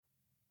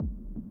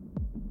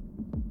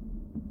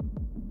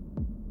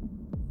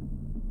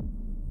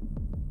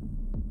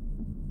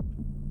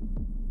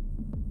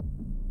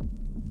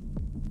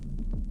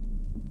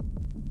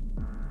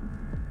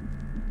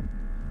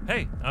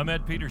Hey, I'm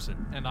Ed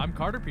Peterson. And I'm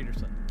Carter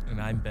Peterson, And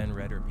I'm Ben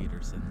Redder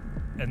Peterson.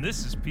 And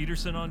this is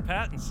Peterson on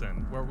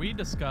Pattinson. where we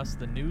discuss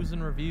the news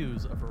and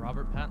reviews of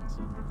Robert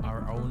Pattinson.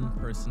 Our own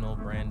personal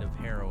brand of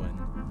heroin.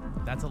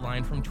 That's a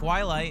line from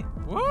Twilight.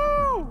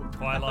 Woo!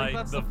 Twilight, I think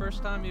that's the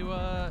first time you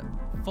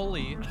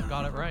fully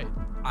got it right.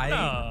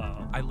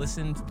 I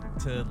listened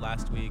to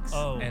last week's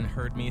and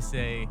heard me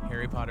say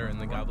Harry Potter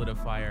and the Goblet of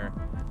Fire.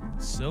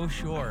 So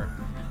sure.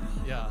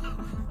 Yeah.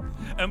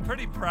 I'm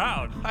pretty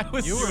proud. I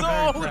was You were so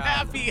very proud.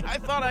 happy. I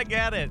thought I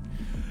got it.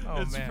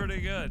 Oh, It's man. pretty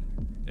good.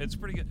 It's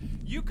pretty good.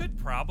 You could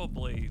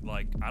probably,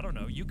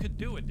 you could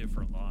do a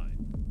different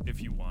line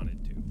if you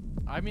wanted to.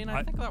 I mean,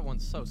 I think that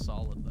one's so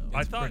solid, though.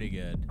 I It's thought- pretty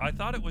good. I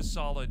thought it was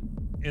solid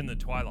in the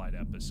Twilight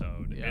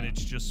episode, Yeah. and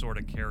it's just sort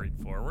of carried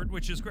forward,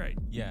 which is great.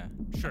 Yeah.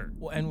 Sure.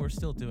 Well, and we're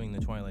still doing the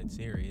Twilight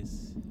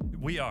series.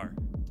 We are.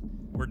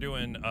 We're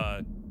doing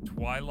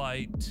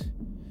Twilight,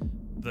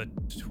 the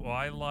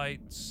Twilight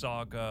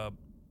Saga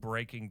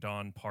Breaking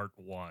Dawn Part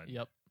 1.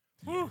 Yep.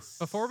 Yes.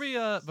 Before we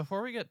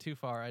get too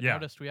far, I Yeah.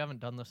 noticed we haven't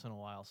done this in a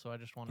while, so I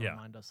just want to Yeah.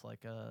 remind us,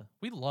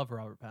 we love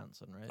Robert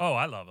Pattinson, right? Oh,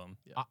 I love him.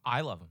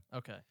 I love him.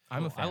 Okay.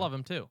 I'm a Cool. I fan. love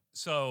him too.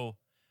 So,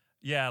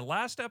 yeah,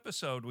 last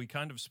episode we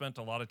kind of spent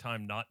a lot of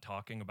time not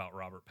talking about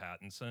Robert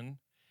Pattinson.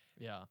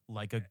 Yeah.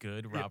 Like a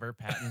good Robert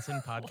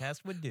Pattinson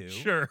podcast would do.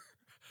 Sure.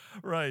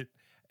 Right.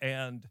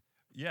 And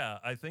yeah,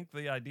 I think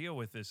the idea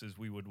with this is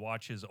we would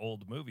watch his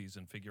old movies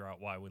and figure out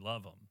why we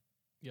love him.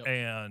 Yep.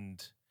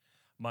 And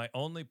my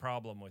only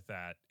problem with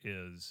that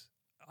is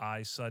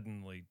I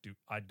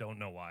don't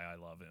know why I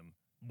love him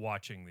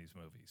watching these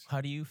movies.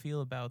 How do you feel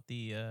about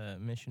the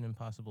Mission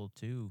Impossible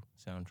 2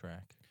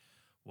 soundtrack?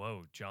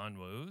 Whoa, John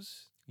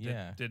Woo's?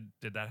 Yeah. Did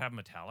that have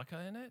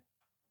Metallica in it?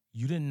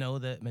 You didn't know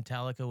that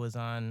Metallica was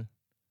on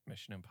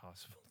Mission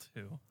Impossible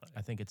 2.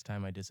 I Think It's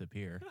Time I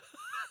Disappear.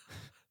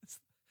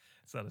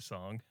 Is that a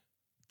song?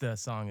 The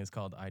song is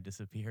called I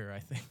Disappear, I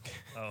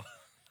think. Oh.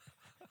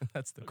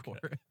 That's the Okay.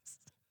 chorus.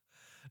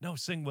 No,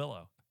 sing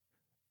Willow.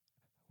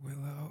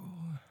 Willow.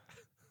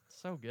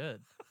 So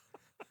good.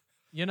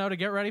 To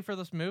get ready for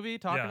this movie,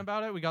 talking Yeah.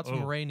 about it, we got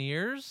some Oh.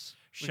 Rainiers.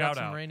 We Shout got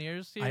some out.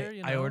 Rainiers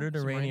here. I ordered a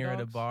some rain Rainier at a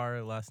dogs.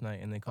 bar last night,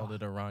 and they called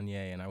it a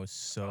Rainier, and I was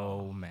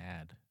so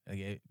mad.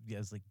 I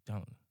was like,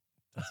 don't.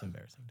 That's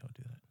embarrassing. Don't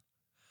do that.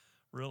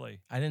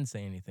 Really? I didn't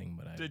say anything,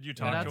 but Did you It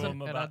talk adds, to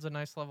him it about adds a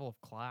nice level of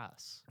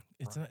class.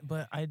 it's not,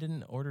 but I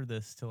didn't order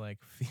this to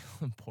feel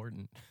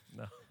important.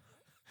 No.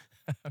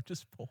 I'm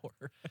just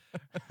poor.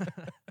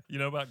 You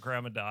know about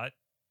Grandma Dot?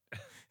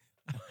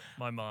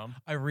 My mom.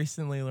 I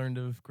recently learned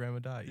of Grandma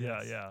Dot.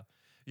 Yes. Yeah.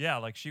 Yeah,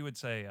 like she would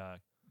say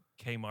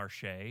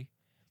K-Marché,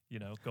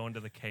 going to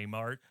the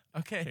Kmart.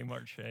 Okay.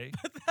 K-Marché.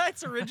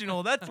 That's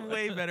original. That's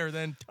way better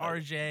than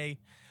Target.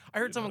 I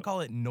heard someone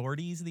call it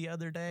Nordy's the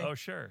other day. Oh,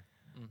 sure.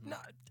 No,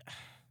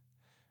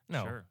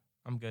 no, Sure.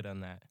 I'm good on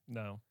that.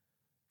 No.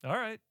 All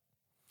right.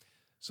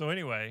 So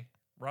anyway,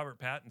 Robert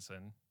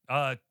Pattinson,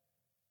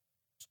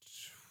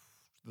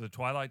 the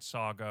Twilight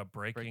Saga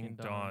Breaking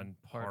Dawn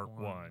Part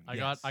 1.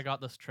 I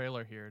got this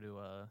trailer here to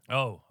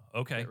Oh,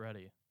 okay. get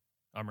ready.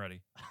 I'm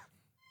ready.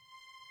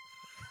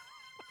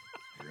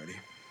 You ready?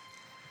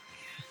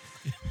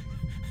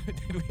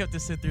 Did we have to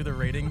sit through the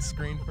ratings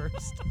screen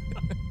first?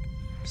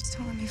 Just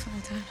don't let me fall,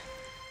 Dad.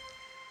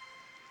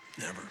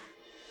 Never.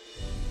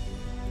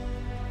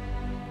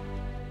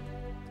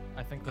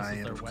 I think this I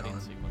is their am wedding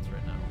Colin. sequence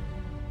right now.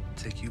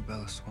 Take you,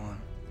 Bella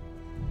Swan.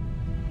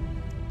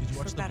 Did you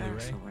watch For the better or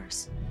Blu-ray? for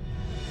worse.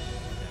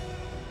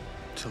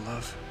 To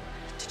love.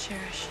 To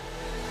cherish.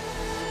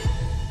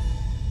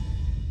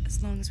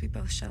 As long as we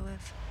both shall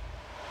live.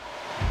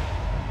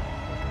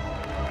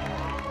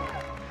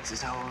 This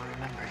is how I'll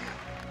remember you.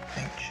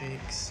 Pink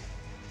cheeks.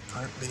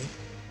 Heartbeat.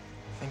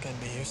 Think I'd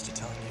be used to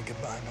telling you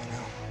goodbye by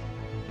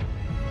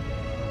now.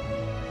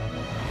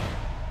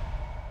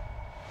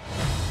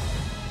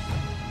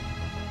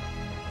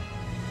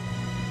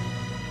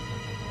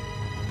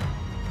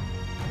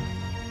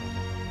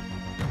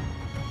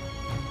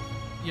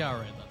 Yeah, all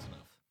right, that's enough.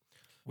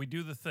 We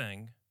do the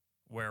thing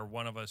where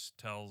one of us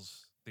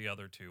tells the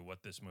other two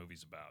what this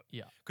movie's about.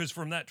 Yeah. Because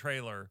from that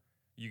trailer,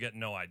 you get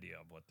no idea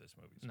of what this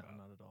movie's No, about.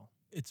 not at all.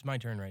 It's my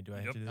turn, right? Do I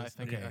have Yep. to do I this?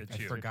 think Okay, it's I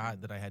you.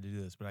 forgot that I had to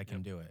do this, but I can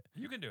Yep. do it.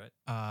 You can do it.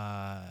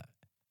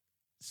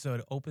 So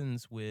it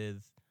opens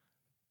with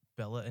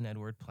Bella and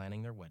Edward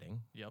planning their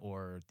wedding, Yep.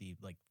 or the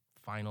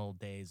final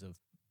days of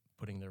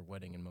putting their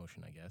wedding in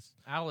motion, I guess.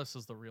 Alice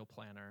is the real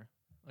planner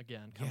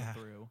again, coming Yeah.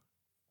 through.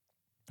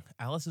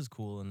 Alice is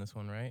cool in this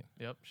one, right?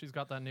 Yep, she's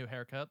got that new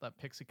haircut, that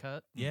pixie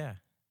cut. Yeah.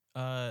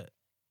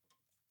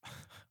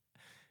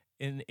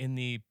 In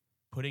the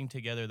putting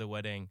together the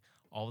wedding,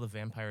 all the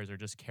vampires are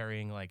just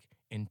carrying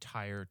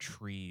entire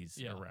trees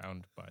Yeah.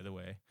 around, by the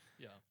way.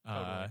 Yeah,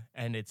 totally.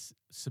 And it's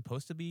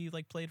supposed to be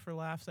played for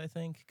laughs, I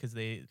think, because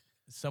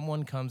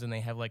someone comes and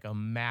they have a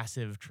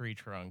massive tree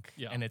trunk.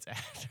 Yeah. And it's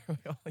after we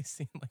only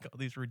seen all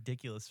these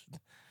ridiculous.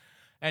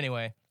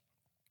 Anyway,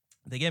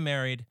 they get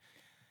married.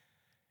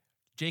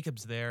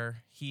 Jacob's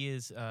there. He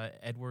is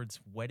Edward's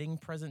wedding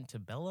present to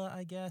Bella,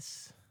 I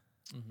guess.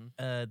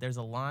 Mm-hmm. There's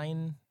a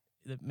line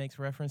that makes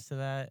reference to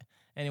that.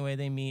 Anyway,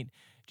 they meet.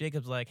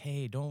 Jacob's like,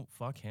 hey, don't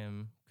fuck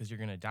him because you're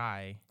going to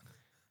die.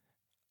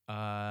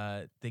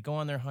 They go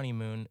on their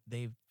honeymoon.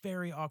 They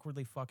very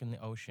awkwardly fuck in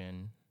the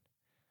ocean.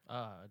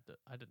 I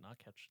did not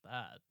catch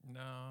that.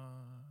 No.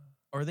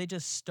 Or they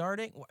just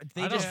starting?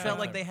 They I just don't- felt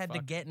like they had to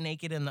fuck. get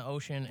naked in the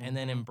ocean and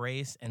then Mhm.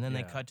 embrace, and then they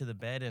Yeah. cut to the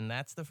bed, and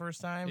that's the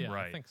first time? Yeah, I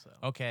Right. think so.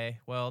 Okay,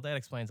 well, that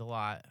explains a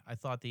lot. I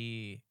thought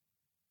the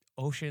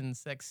ocean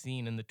sex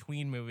scene in the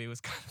tween movie was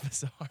kind of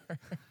bizarre.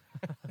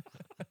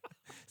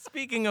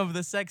 Speaking of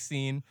the sex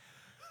scene,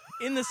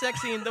 in the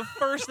sex scene, the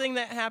first thing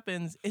that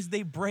happens is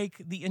they break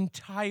the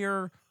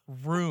entire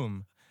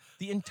room.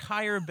 The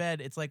entire bed.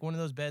 It's like one of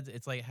those beds.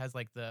 It's like has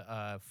like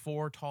the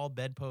 4 tall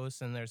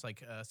bedposts, and there's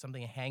like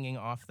something hanging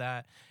off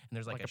that, and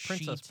there's like, a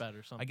princess sheet. bed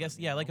or something. I guess,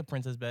 you yeah, like know? a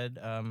princess bed.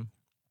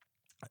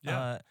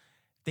 Yeah.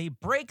 They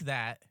break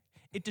that.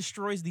 It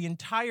destroys the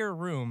entire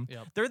room.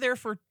 Yep. They're there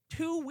for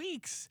 2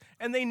 weeks,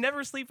 and they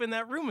never sleep in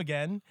that room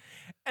again.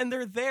 And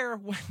they're there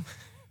when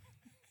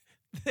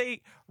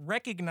they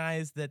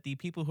recognize that the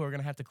people who are going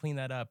to have to clean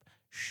that up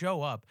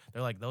show up.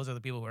 They're like, those are the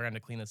people who are going to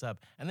clean this up.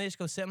 And they just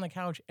go sit on the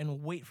couch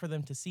and wait for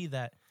them to see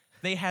that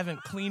they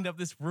haven't cleaned up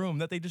this room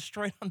that they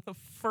destroyed on the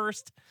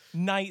first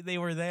night they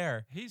were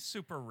there. He's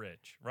super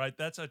rich, right?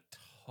 That's a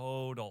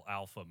total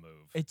alpha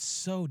move. It's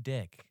so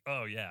dick.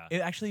 Oh yeah. It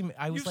actually,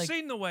 I was You've like,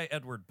 seen the way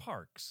Edward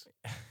Parks,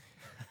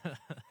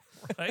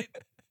 right?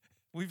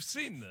 We've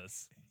seen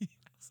this.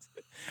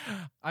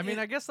 I mean,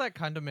 I guess that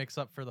kind of makes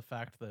up for the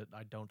fact that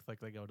I don't think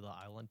they go to the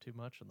island too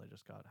much and they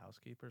just got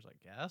housekeepers, I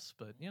guess.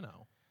 But, you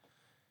know,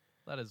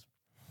 that is.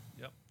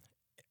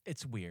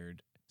 it's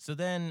weird. So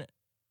then,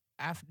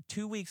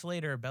 2 weeks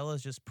later,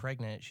 Bella's just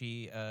pregnant.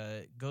 She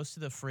goes to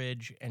the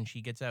fridge and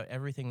she gets out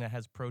everything that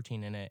has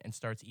protein in it and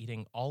starts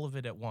eating all of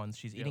it at once.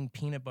 She's eating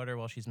peanut butter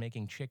while she's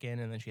making chicken,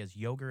 and then she has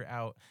yogurt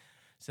out.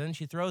 So then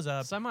she throws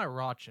up. Semi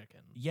raw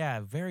chicken.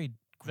 Yeah, very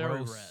Very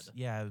gross. red.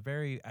 Yeah,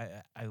 very.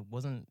 I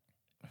wasn't.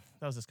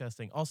 That was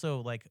disgusting.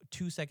 Also, like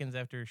 2 seconds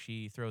after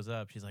she throws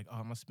up, she's like,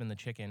 "Oh, it must have been the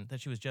chicken that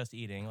she was just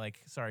eating."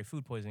 Like, sorry,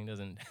 food poisoning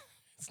doesn't.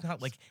 It's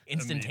not like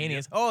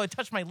instantaneous. Oh, it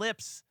touched my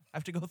lips. I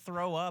have to go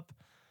throw up.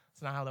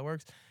 That's not how that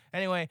works.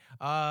 Anyway,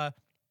 so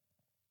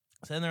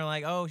then they're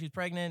like, "Oh, she's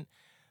pregnant."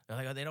 They're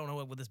like, "Oh, they don't know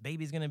what this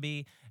baby's gonna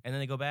be," and then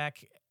they go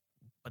back,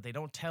 but they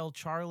don't tell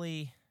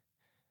Charlie.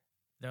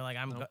 They're like,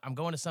 Nope. I'm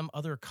going to some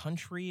other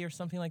country or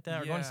something like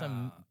that, or going to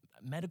some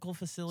medical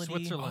facility.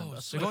 Switzerland. Oh,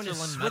 a they're going to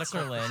Switzerland medical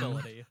Switzerland.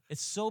 facility.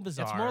 It's so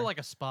bizarre. It's more like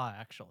a spa,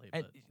 actually.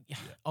 And- But yeah.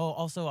 Oh,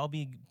 also, I'll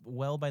be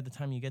well by the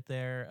time you get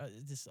there.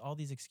 Just all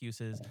these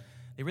excuses.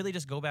 They really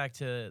just go back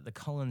to the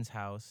Cullens'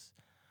 house.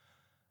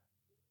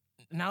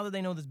 Now that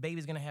they know this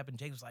baby's gonna happen,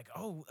 Jacob's like,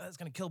 "Oh, that's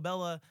gonna kill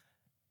Bella."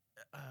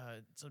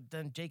 So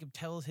then Jacob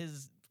tells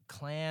his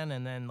clan,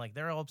 and then like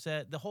they're all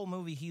upset. The whole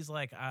movie, he's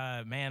like,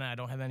 "Man, I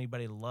don't have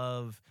anybody to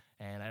love,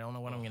 and I don't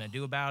know what I'm gonna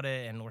do about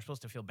it." And we're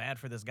supposed to feel bad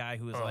for this guy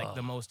who is like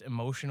the most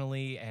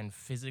emotionally and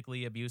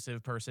physically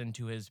abusive person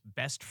to his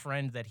best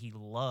friend that he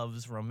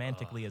loves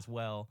romantically as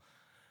well.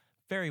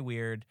 Very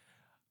weird.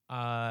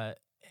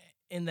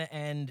 In the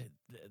end,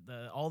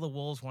 all the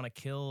wolves want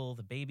to kill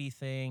the baby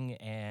thing,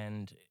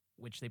 and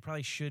which they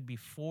probably should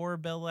before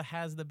Bella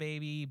has the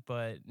baby,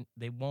 but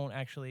they won't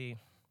actually.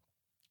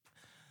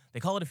 They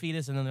call it a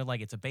fetus, and then they're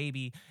like, it's a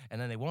baby, and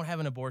then they won't have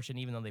an abortion,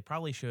 even though they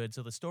probably should.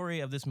 So the story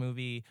of this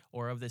movie,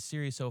 or of this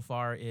series so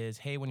far, is,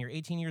 hey, when you're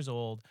 18 years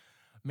old,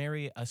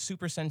 marry a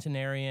super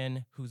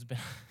centenarian who's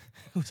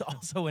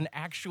also an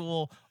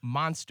actual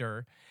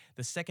monster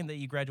the second that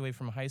you graduate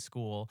from high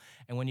school.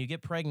 And when you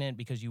get pregnant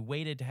because you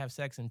waited to have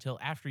sex until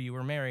after you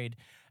were married,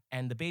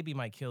 and the baby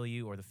might kill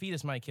you or the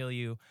fetus might kill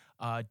you,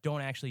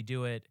 don't actually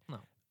do it.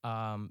 No.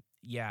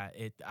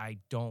 I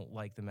don't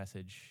like the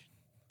message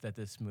that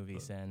this movie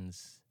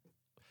sends.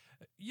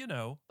 You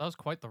know, that was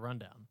quite the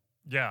rundown.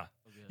 yeah.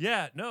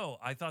 Yeah, no,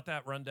 I thought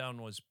that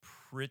rundown was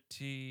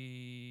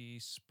pretty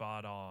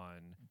spot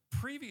on.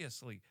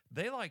 Previously,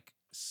 they like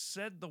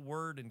said the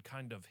word and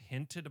kind of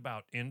hinted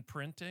about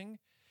imprinting.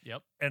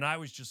 Yep. And I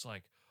was just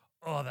like,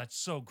 oh, that's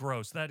so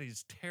gross. That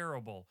is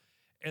terrible.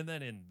 And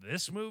then in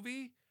this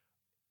movie,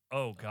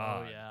 oh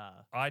God. Oh, yeah.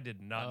 I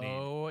did not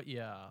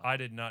I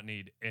did not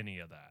need any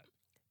of that.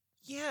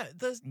 Yeah,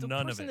 the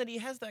None of person it. that he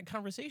has that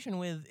conversation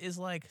with is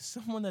like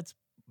someone that's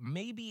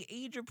maybe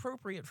age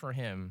appropriate for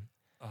him.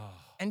 Oh,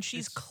 And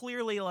she's it's-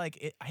 clearly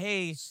like,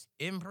 hey,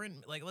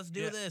 imprint, like, let's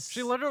do Yeah. this.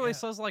 She literally Yeah.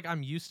 says, like,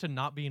 I'm used to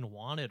not being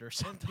wanted or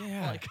something.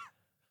 Yeah. Like,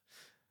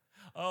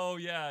 Oh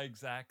yeah,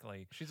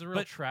 exactly. she's a real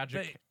But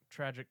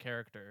tragic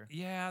character.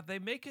 Yeah, they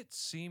make it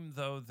seem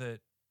though that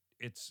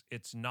it's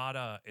not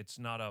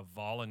a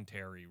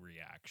voluntary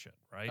reaction,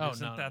 right? Oh,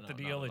 Isn't no, that no, the no,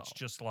 deal? not at It's all.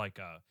 just like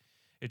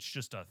it's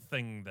just a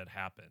thing that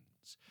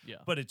happens. Yeah.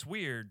 But it's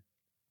weird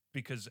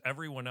because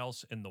everyone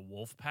else in the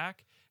wolf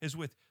pack is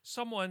with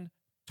someone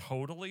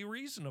totally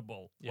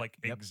reasonable, Yep. like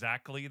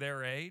exactly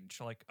their age.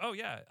 Like, oh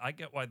yeah, I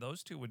get why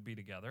those two would be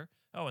together.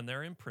 Oh, and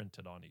they're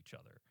imprinted on each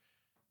other.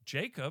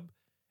 Jacob,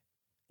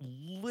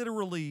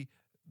 literally,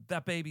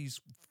 that baby's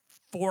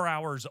 4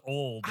 hours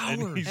old.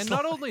 Hours. he's And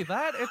like- not only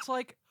that, it's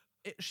like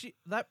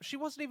she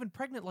wasn't even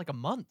pregnant like a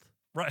month.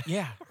 Right.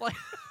 Yeah. Like,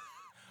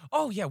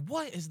 Oh yeah.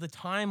 What is the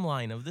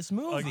timeline of this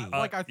movie?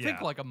 like I think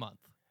yeah. like a month.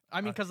 I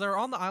mean, because they're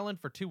on the island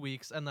for 2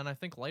 weeks, and then I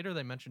think later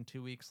they mentioned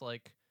 2 weeks,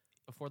 like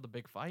before the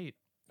big fight.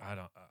 I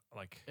don't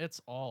like. It's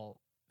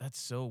all That's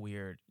so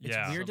weird. It's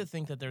Yeah. weird to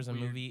think that there's a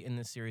Weird. movie in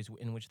this series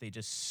in which they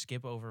just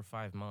skip over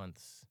 5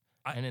 months.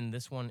 I- And in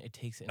this one, it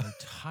takes an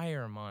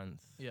entire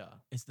month. yeah.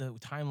 It's the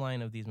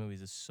timeline of these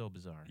movies is so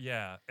bizarre.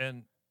 Yeah,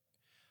 and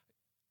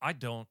I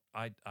do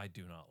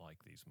not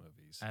like these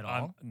movies At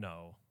all?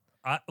 No,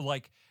 I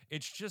like.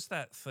 It's just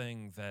that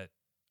thing that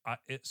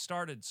it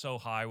started so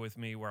high with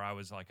me where I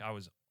was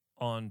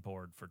on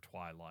board for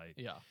Twilight,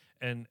 Yeah.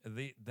 and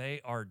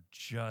they are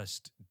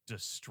just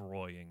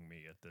destroying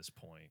me at this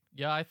point.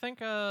 Yeah, I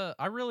think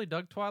I really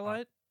dug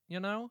Twilight, you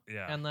know?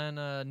 Yeah. And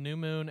then New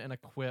Moon and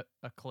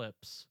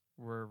Eclipse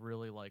were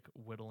really like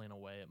whittling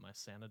away at my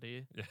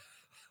sanity.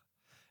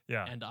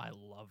 Yeah, And I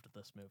loved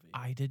this movie.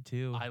 I did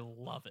too. I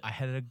love it. I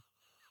had a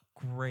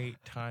great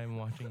time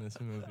watching this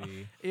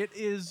movie. It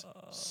is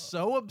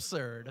so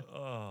absurd.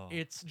 oh,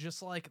 It's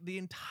just like the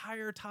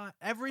entire time,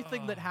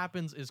 everything that Oh.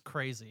 happens is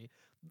crazy.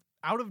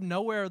 Out of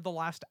nowhere, the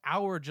last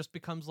hour just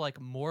becomes like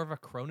more of a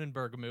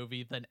Cronenberg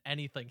movie than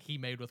anything he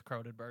made with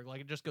Cronenberg.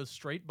 Like it just goes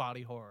straight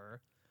body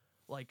horror.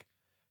 Like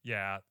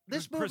yeah.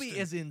 this movie Kristen,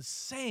 is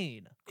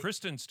insane.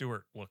 Kristen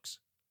Stewart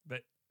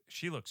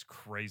she looks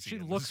crazy. She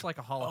in looks this. like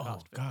a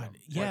Holocaust Oh, God.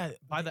 victim. Like, Yeah.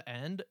 by the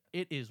end,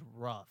 it is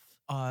rough.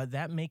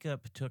 That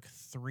makeup took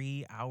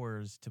 3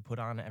 hours to put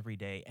on every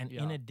day, and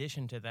in Yeah.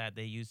 addition to that,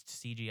 they used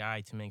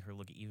CGI to make her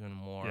look even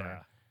more.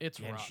 Yeah. It's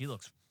Yeah, and rough. she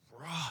looks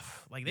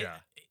rough. Like Yeah.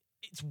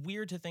 it's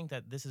weird to think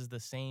that this is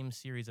the same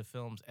series of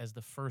films as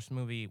the first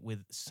movie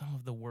with some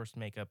of the worst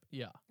makeup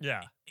Yeah.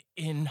 Yeah,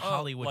 in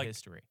Hollywood like-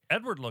 history.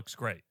 Edward looks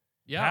great.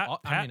 Yeah. I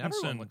mean, Pattinson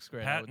everyone looks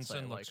great. I would say.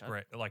 Pattinson looks Like,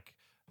 great. Like,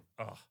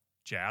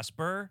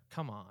 Jasper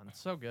Come on.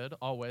 So good.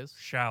 Always.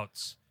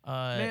 shouts.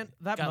 Man,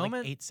 that got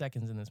moment. like 8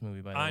 seconds in this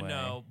movie. By the way, I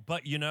know,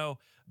 but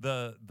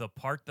the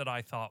part that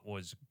I thought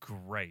was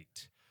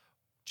great,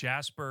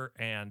 Jasper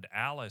and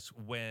Alice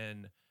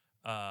when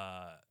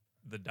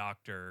the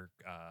doctor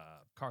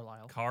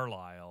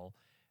Carlisle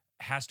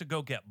has to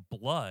go get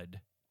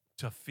blood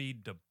to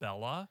feed to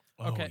Bella.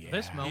 Okay,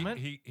 this yeah. moment.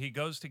 He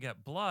goes to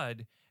get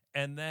blood,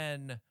 and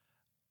then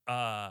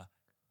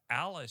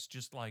Alice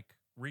just like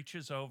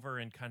reaches over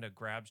and kind of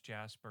grabs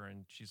Jasper,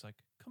 and she's like,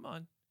 "Come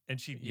on." And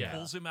she Yeah,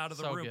 pulls him out of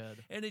the so room.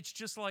 good. And it's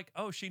just like,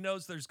 oh, she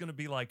knows there's going to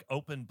be like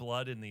open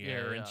blood in the Yeah,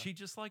 air. yeah. And she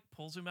just like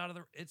pulls him out of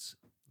the. It's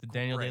the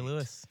Daniel great.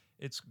 Day-Lewis.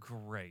 It's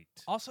great.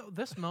 Also,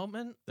 this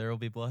moment. There will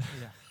be blood.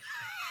 Yeah.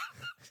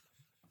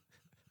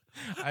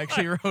 I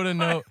actually wrote a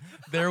note.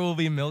 There will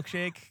be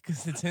milkshake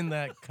because it's in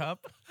that cup,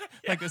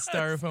 like a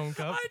styrofoam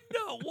cup. I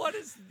know. What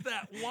is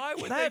that? Why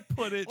would That- they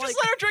put it? Just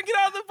let her drink it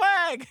out of the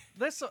bag.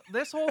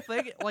 This whole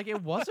thing, like,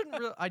 it wasn't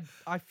real.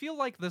 I feel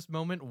like this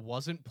moment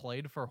wasn't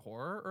played for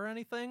horror or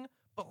anything,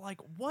 but like,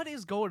 what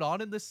is going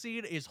on in this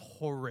scene is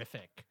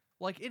horrific.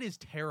 Like, it is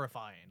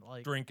terrifying.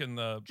 Like, drinking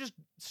the. just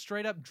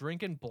straight up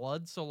drinking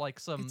blood, so like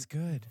some It's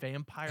good.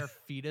 vampire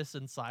fetus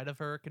inside of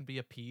her can be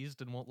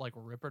appeased and won't like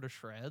rip her to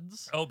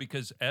shreds. Oh,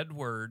 because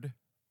Edward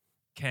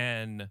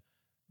can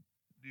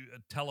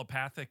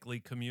telepathically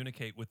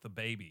communicate with the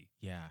baby.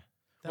 Yeah.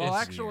 Well,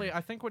 It's actually, weird.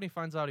 I think when he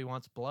finds out he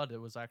wants blood, it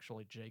was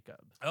actually Jacob.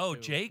 Oh, who-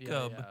 yeah,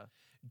 Jacob. Yeah,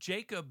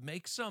 Jacob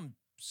makes some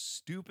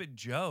stupid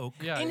joke.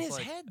 yeah. in he's his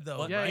like- head,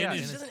 though. Yeah, right? yeah, He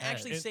in his doesn't head.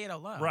 actually say it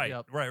out loud. Right,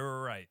 Yep.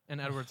 right. And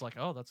Edward's like,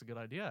 "Oh, that's a good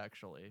idea,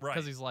 actually." Right.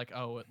 Because he's like,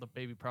 "Oh, the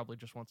baby probably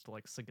just wants to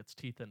like sink its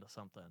teeth into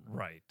something."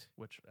 Right.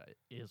 Which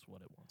is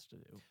what it wants to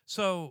do.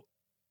 So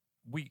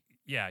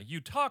you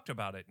talked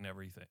about it and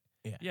everything.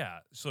 Yeah. Yeah.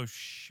 So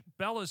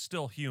Bella's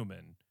still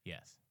human.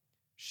 Yes.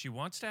 She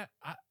wants to.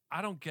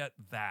 I don't get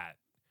that.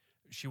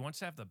 She wants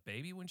to have the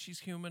baby when she's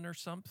human or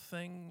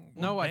something.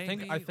 No, Well, I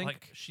think maybe,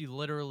 like, she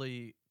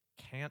literally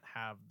can't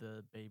have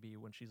the baby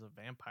when she's a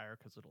vampire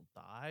because it'll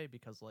die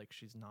because like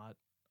she's not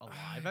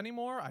alive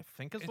anymore. I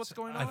think is what's It's-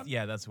 going I on.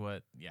 Yeah, that's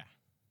what. Yeah.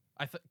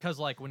 Because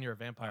like when you're a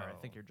vampire, I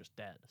think Oh. you're just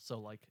dead. So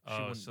like she Oh,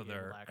 wouldn't so be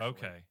able they're- to actually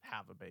okay.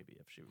 have a baby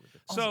if she were. To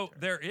So visit her.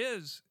 there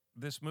is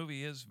this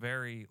movie is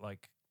very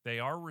like they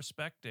are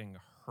respecting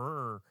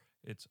her.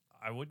 It's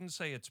I wouldn't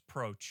say it's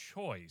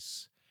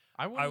pro-choice.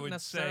 I wouldn't would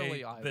necessarily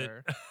say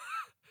either. that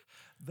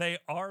they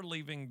are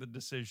leaving the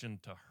decision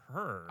to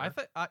her. I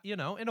think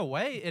in a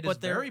way it is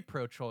But they're- very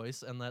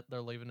pro-choice, and that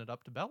they're leaving it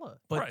up to Bella.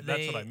 But Right,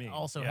 that's what they I mean,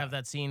 also yeah. have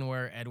that scene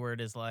where Edward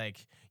is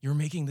like, "You're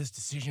making this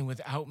decision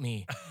without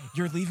me.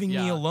 You're leaving me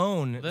Yeah.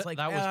 alone." It's That- like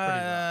that was pretty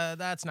rough.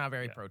 That's not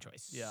very Yeah.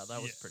 pro-choice. Yeah,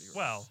 that was Yeah, pretty rough.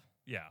 well.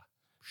 Yeah,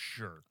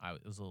 sure. I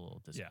was a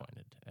little Yeah.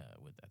 disappointed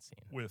with that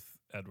scene. With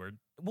Edward.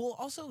 Well,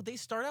 also they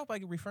start out by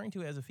referring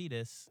to it as a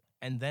fetus,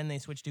 and then they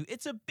switch to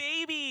 "It's a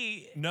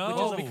baby." No, which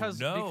Well, is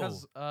like,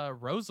 because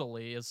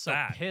Rosalie is so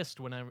That. pissed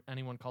when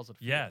anyone calls it.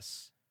 Fetus.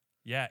 Yes.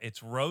 Yeah,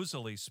 it's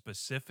Rosalie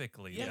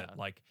specifically Yeah. that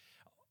like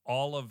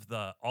all of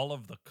the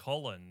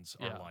Cullens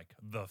are Yeah. like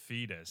the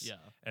fetus.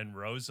 Yeah. And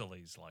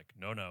Rosalie's like,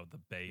 no, the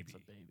baby. It's a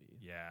baby.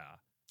 Yeah.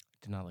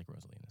 did not like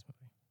Rosalie in this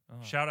movie.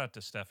 Shout out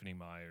to Stephanie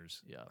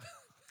Myers. Yeah.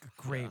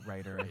 Great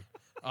writer.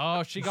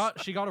 Oh, she got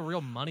a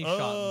real money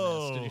shot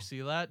in this. Did Oh. you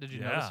see that? Did you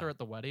Yeah. notice her at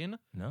the wedding?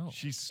 No.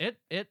 She's.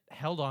 It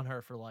held on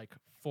her for like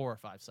 4 or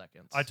 5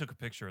 seconds. I took a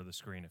picture of the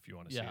screen if you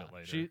want to see yeah. it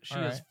later. She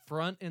All is right.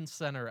 front and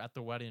center at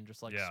the wedding,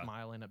 just like Yeah.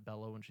 smiling at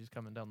Bella when she's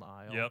coming down the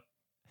aisle. Yep.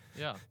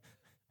 Yeah.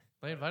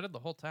 They invited the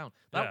whole town.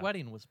 That Yeah.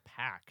 wedding was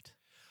packed.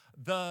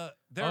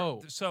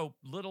 So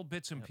little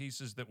bits and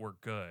pieces that were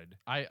good.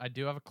 I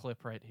do have a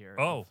clip right here.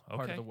 Oh, of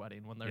part okay. of the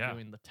wedding when they're Yeah.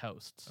 doing the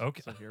toasts.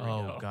 Okay. So here we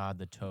Oh go. God,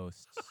 the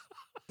toasts.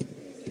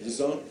 Is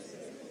this on?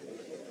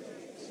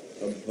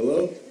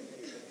 Hello?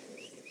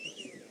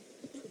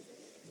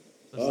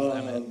 This is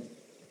Emmett.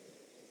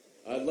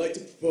 I'd like to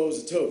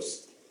propose a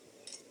toast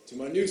to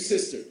my new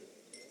sister.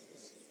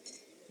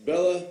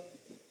 Bella,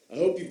 I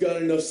hope you've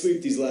gotten enough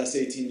sleep these last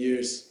 18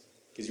 years,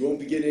 because you won't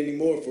be getting any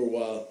more for a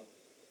while.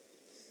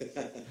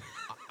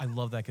 I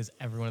love that because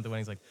everyone at the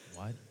wedding's like,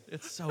 "What?"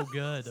 It's so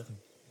good.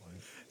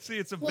 See,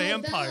 it's a Well,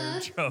 vampire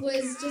Bella joke.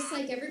 was just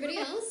like everybody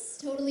else,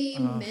 totally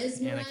Anna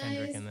mesmerized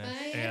Kendrick in by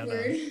this. Anna.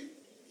 Edward,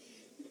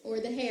 or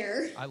the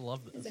hair, I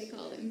love as this. I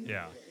call him.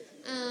 Yeah.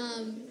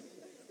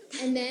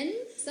 And then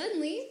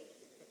suddenly,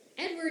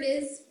 Edward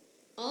is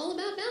all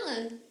about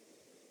Bella,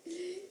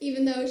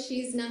 even though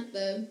she's not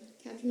the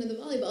captain of the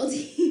volleyball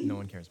team. No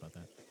one cares about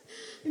that.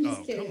 I'm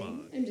just Oh, kidding. come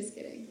on. I'm just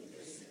kidding.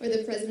 Or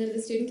the president of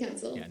the student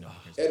council. Yeah, no one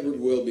cares. Edward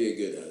will be a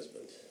good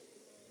husband.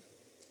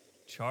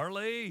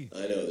 Charlie.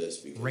 I know this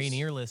because...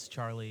 Rainierless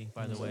Charlie,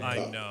 by the way.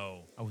 I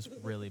know. I was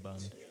really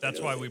bummed. That's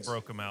why we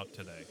broke him out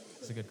today.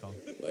 It's a good call.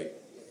 Like,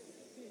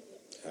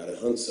 how to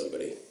hunt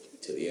somebody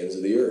to the ends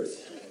of the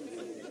earth.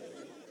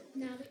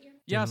 Now that you're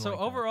Yeah, Didn't so like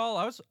that.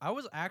 overall, I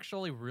was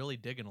actually really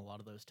digging a lot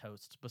of those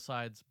toasts.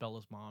 Besides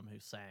Bella's mom, who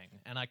sang,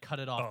 and I cut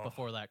it off Oh,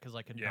 before that because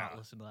I could yeah. not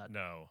listen to that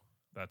No,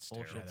 that's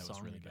bullshit terrible. that was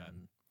song really again.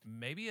 bad.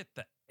 Maybe at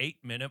the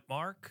 8-minute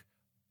mark,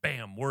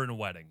 bam, we're in a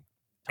wedding.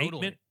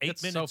 Totally. Eight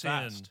It's so minutes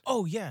fast.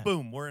 Oh yeah. in,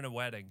 boom, we're in a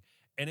wedding.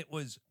 And it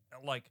was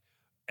like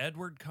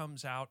Edward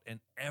comes out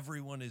and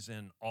everyone is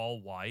in all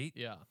white.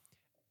 Yeah,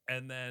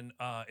 And then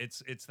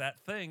it's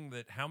that thing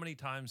that how many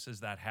times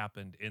has that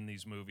happened in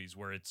these movies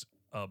where it's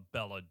a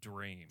Bella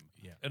dream?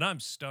 Yeah. And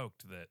I'm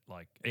stoked that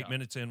like 8 Yeah.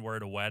 minutes in, we're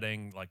at a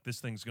wedding, like this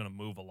thing's gonna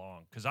move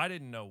along. Cause I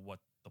didn't know what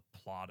the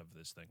plot of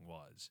this thing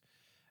was.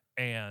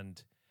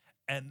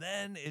 And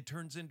then it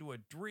turns into a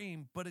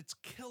dream, but it's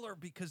killer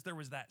because there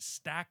was that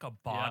stack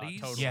of bodies.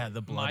 totally. Yeah,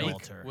 the blood Mike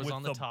altar. was with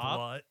on the top.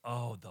 blood.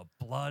 Oh, the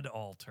blood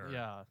altar.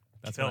 yeah.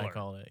 That's what I killer.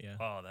 call it. Yeah.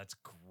 Oh, that's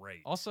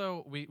great.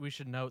 Also, we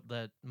should note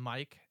that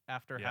Mike,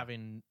 after Yeah.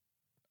 having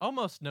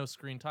almost no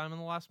screen time in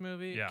the last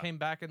movie, Yeah. came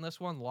back in this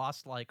one,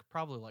 lost like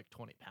probably like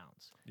 20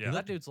 pounds. Yeah.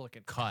 That dude's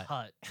looking cut.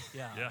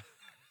 Yeah. Yeah.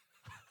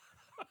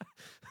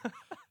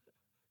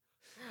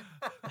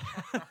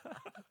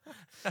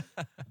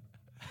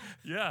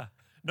 Yeah.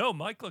 No,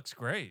 Mike looks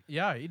great.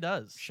 Yeah, he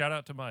does. Shout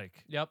out to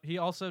Mike. Yep, he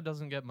also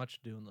doesn't get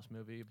much to do in this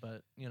movie,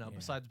 but you know, Yeah.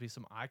 besides be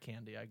some eye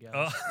candy, I guess.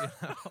 Oh.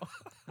 you know?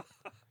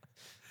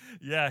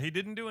 Yeah, he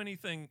didn't do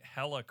anything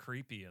hella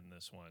creepy in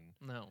this one,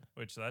 No,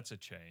 which that's a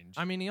change.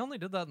 I mean he only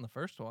did that in the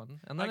first one,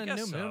 and I then in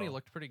New guess Moon he so.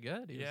 looked pretty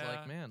good. He was Yeah.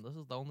 like, man, this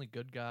is the only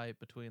good guy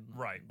between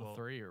Right, the well,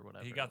 three or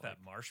whatever. he got like-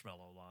 that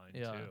marshmallow line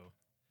Yeah. too.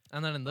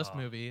 And then in this Oh.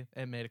 movie,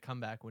 it made a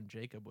comeback when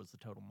Jacob was the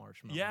total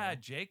marshmallow. Yeah,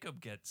 Jacob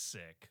gets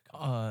sick.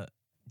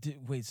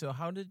 Wait. So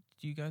how did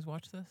you guys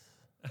watch this?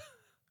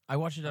 I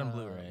watched it on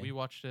Blu-ray. We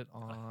watched it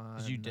on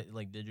Did you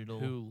like digital?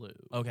 Hulu.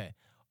 Okay.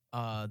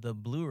 The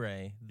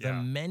Blu-ray, the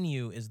Yeah.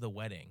 menu is the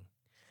wedding.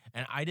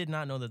 And I did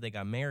not know that they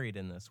got married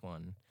in this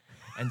one.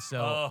 And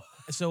so Oh,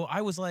 so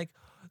I was like,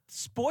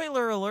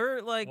 spoiler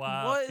alert, like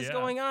Wow, what is yeah.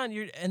 going on?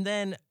 And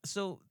then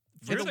so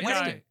for you're the the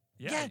wedding, guy.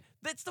 yeah.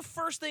 That's the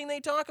first thing they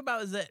talk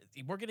about is that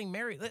we're getting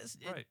married.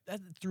 Right.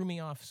 That threw me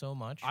off so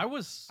much. I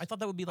thought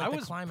that would be like I the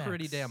was climax.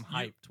 pretty damn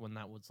hyped when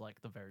that was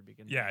like the very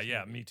beginning. Yeah, of this yeah,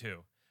 movie. me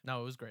too.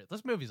 No, it was great.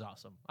 This movie's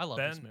awesome. I love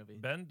this movie.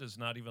 Ben does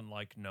not even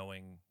like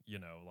knowing,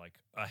 like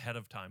ahead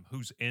of time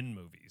who's in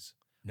movies,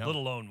 No, let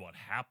alone what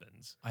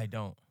happens. I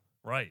don't.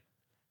 Right.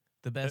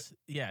 The best.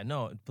 Yeah,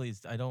 no,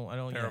 please. I don't.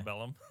 Yeah.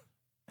 Parabellum.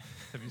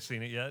 Have you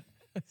seen it yet?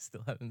 I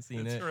still haven't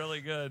seen It's it.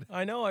 really good.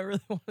 I know. I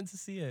really wanted to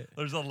see it.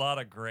 There's a lot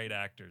of great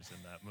actors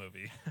in that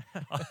movie.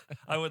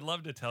 I would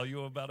love to tell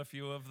you about a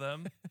few of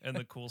them and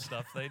the cool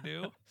stuff they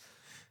do,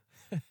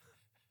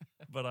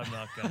 but I'm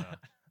not gonna.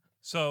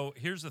 So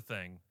here's the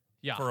thing.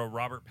 Yeah. For a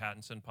Robert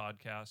Pattinson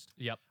podcast,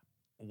 Yep.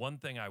 one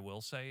thing I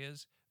will say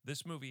is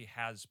this movie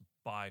has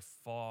by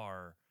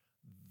far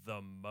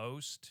the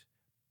most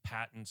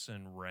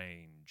Pattinson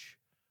range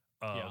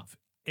of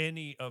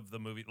any of the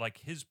movie. Like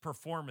his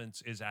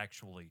performance is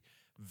actually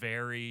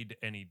varied,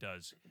 and he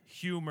does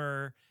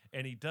humor,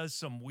 and he does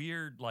some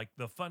weird, like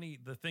the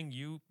thing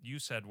you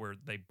said where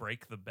they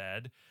break the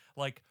bed,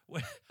 like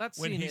That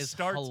when scene he is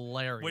starts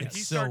hilarious. when It's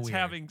he so starts weird.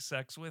 having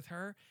sex with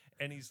her.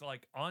 And he's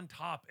like on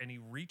top, and he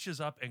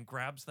reaches up and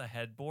grabs the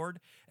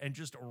headboard and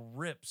just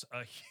rips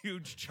a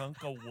huge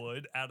chunk of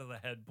wood out of the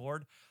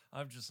headboard.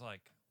 I'm just like,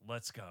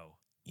 let's go.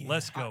 Yeah.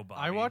 Let's go, Bobby.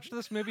 I watched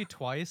this movie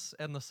twice,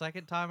 and the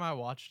second time I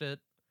watched it,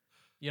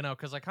 you know,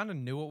 because I kind of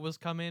knew what was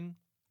coming,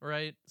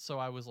 right? So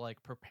I was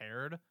like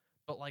prepared.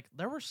 But like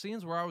there were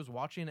scenes where I was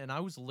watching and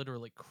I was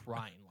literally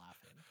crying laughing.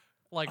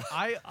 Like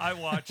I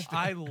watched it.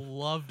 I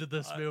loved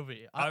this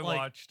movie. I like,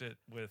 watched it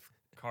with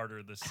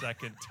Carter the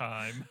second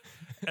time,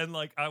 and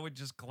like I would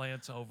just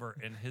glance over,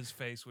 and his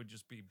face would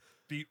just be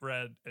beet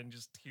red and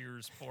just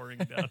tears pouring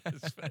down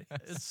his face.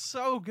 It's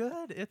so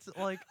good. It's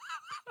like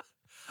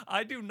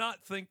I do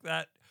not think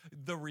that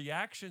the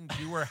reactions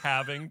you were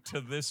having to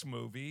this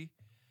movie,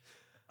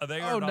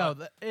 they are oh no,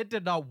 not, it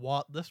did not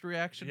want this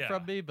reaction Yeah.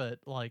 from me, but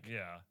like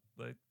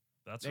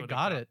that's It what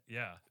got it.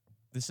 Yeah,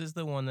 This is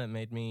the one that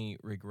made me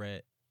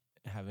regret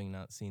having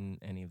not seen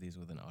any of these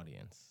with an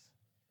audience,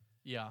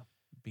 yeah.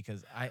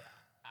 because I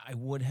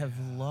would have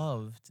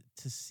loved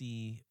to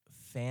see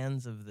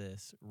fans of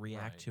this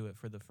react Right. to it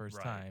for the first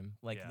Right. time.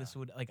 Like Yeah. this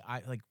would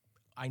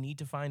I need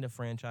to find a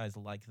franchise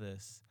like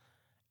this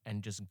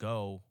and just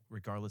go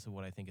regardless of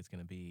what I think it's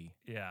going to be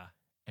yeah.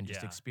 and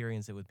just Yeah.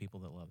 experience it with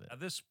people that love it.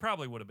 This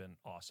probably would have been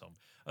awesome.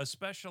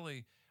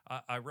 Especially,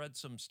 I read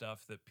some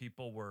stuff that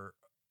people were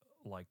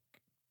like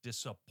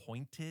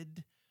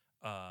disappointed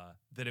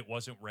that it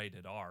wasn't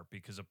rated R,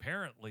 because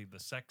apparently the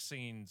sex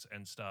scenes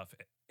and stuff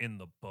in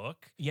the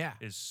book Yeah.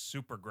 is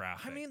super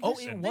graphic. I mean, Oh,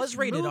 this- it And- was this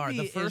rated R. The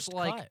movie is first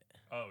like cut.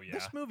 oh yeah,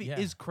 this movie Yeah.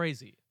 is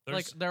crazy.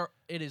 Like There's-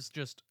 it is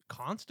just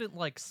constant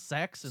like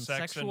sex and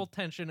Sex sexual and-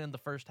 tension in the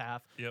first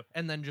half, Yep.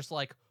 and then just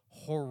like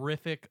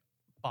horrific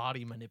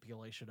body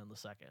manipulation in the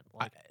second.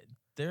 Like It's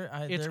there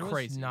was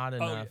crazy. not Oh,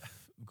 enough yeah.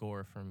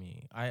 gore for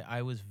me.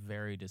 I was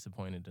very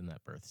disappointed in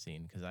that birth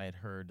scene because I had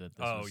heard that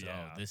this oh was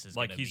yeah, this is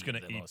like gonna he's be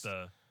gonna the eat most-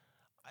 the.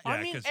 I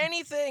Yeah, mean 'cause-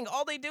 anything.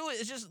 All they do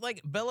is just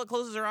like Bella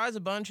closes her eyes a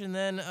bunch, and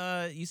then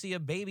you see a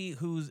baby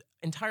whose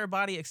entire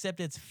body except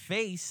its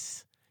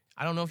face.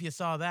 I don't know if you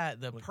saw that.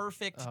 The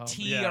perfect Oh,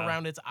 T yeah.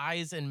 around its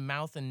eyes and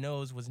mouth and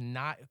nose was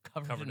not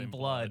covered in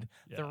blood.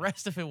 The Yeah.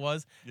 rest of it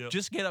was. Yep.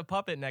 Just get a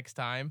puppet next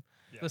time.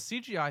 the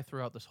CGI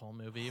throughout this whole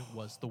movie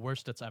was the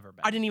worst it's ever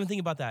been. I didn't even think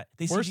about that.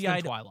 They Worse than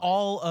CGI'd Twilight.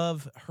 all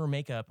of her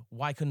makeup.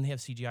 Why couldn't they have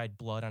CGI'd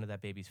blood onto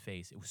that baby's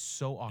face? It was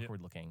so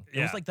awkward looking.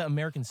 It was Yeah. like the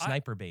American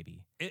Sniper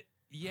baby. It.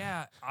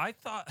 Yeah, I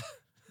thought.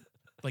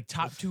 Like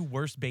top 2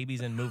 worst babies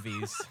in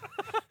movies.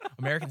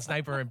 American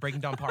Sniper and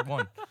Breaking Dawn Part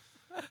 1.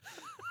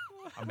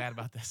 I'm mad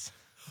about this.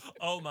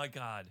 Oh my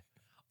god.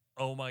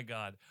 Oh my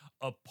god.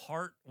 A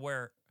part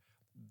where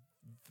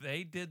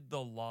they did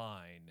the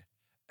line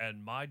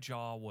and my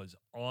jaw was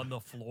on the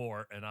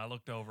floor and I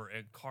looked over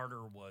and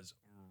Carter was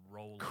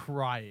rolling.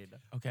 Crying.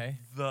 Okay.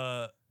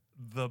 The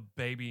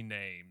baby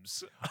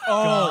names.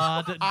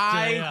 God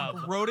I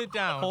damn. wrote it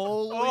down.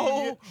 Holy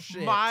oh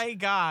shit. my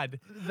god.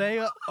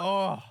 They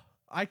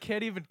I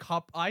can't even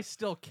I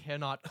still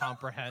cannot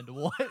comprehend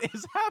what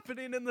is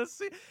happening in this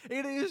scene.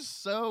 It is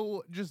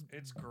so just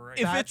It's great.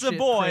 If it's a batshit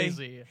boy,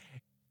 crazy.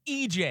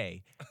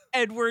 EJ,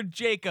 Edward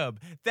Jacob.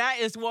 That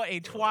is what a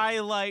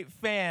Twilight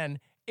fan,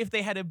 if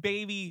they had a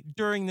baby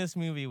during this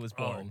movie, was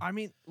born. I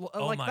mean,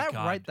 Oh like my that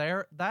God. right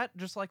there, that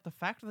just like the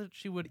fact that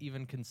she would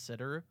even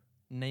consider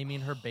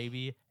naming her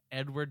baby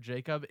Edward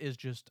Jacob is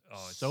just Oh,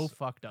 it's- so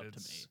fucked up to me.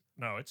 it's-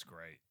 No, it's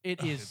great.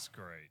 It is. It's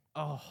great.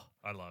 Oh,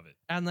 I love it.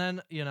 and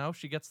then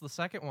she gets the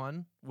second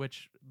one,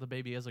 which the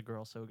baby is a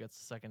girl, so it gets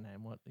the second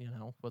name.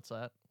 What's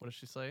that? What does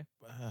she say?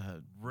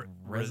 Re-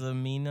 re-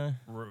 Resamina?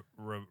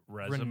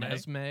 Resume.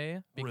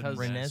 Renesmee, because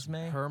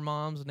Renesmee? her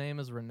mom's name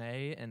is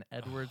Renee, and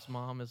Edward's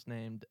mom is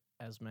named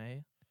Esme,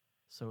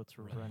 so it's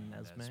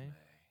Renesmee.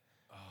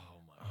 Oh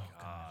my Oh,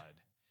 God. god.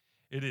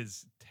 It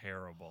is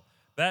terrible.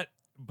 That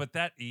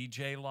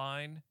EJ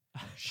line,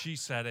 she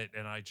said it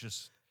and I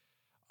just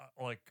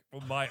like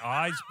my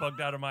eyes bugged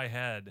out of my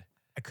head.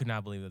 I could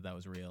not believe that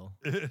was real.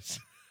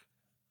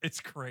 It's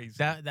crazy.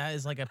 That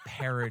is like a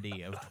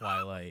parody of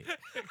Twilight.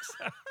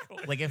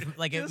 exactly. Like if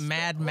Just,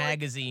 Mad like-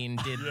 Magazine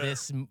did Yeah.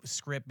 this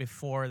script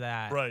before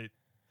that. right.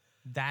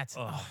 That's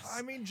Ugh.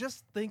 I mean,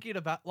 just thinking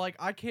about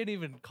I can't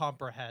even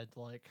comprehend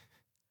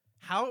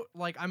how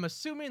I'm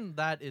assuming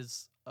that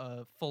is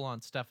full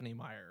on Stephanie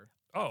Meyer,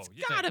 Oh,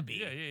 yeah. gotta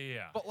be.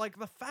 Yeah. but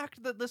the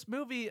fact that this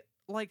movie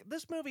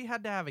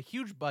had to have a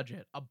huge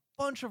budget, a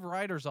bunch of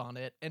writers on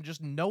it, and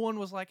just no one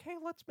was like, hey,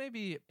 let's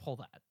maybe pull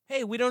that.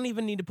 hey, we don't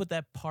even need to put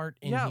that part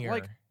in Yeah,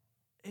 here.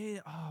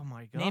 Oh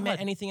my god, Name it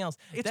anything else.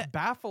 it's That-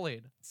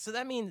 baffling. So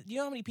that means, you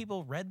know how many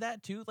people read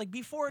that too? Like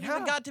before it Yeah.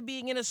 even got to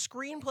being in a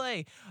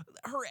screenplay,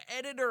 her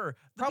editor,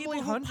 the Probably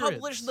people who hundreds.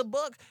 published the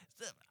book,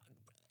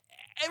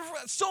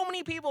 so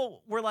many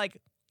people were like,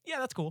 yeah,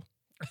 that's cool.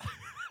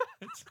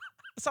 It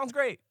sounds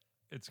great.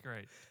 It's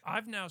great.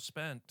 I've now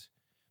spent,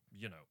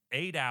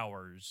 8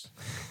 hours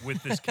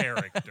with this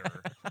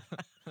character.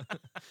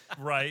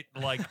 Right?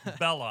 Like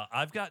Bella.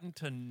 I've gotten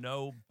to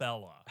know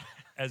Bella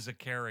as a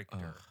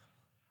character.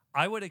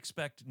 I would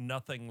expect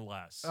nothing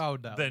less Oh,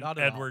 no, than not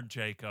at all. Edward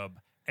Jacob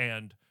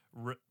and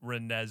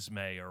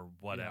Renesmee or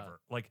whatever.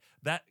 Like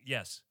that,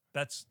 yes,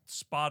 that's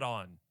spot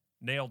on.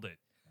 Nailed it.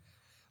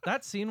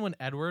 That scene when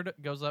Edward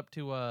goes up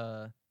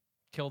to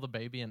kill the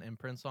baby and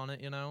imprints on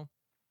it,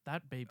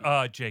 that baby.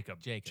 Jacob.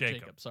 Jacob.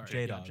 Jacob, sorry.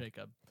 J-Dog.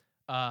 Jacob.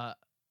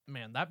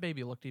 man, that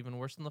baby looked even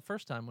worse than the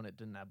first time when it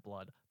didn't have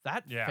blood.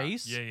 That Yeah.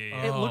 face, Yeah, yeah,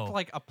 yeah. it Oh. looked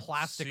like a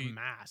plastic See,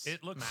 mass.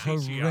 it looked mass.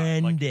 CGI,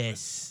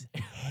 Horrendous.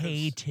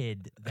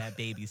 Hated that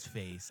baby's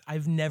face.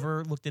 I've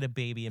never looked at a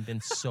baby and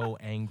been so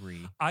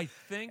angry. I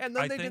think, And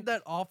then I they think, did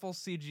that awful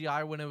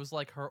CGI when it was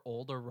like her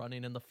older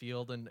running in the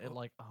field, and it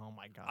like, oh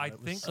my god, I it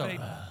was think so they,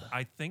 bad.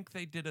 I think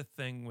they did a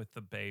thing with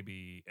the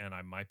baby, and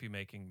I might be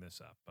making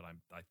this up, but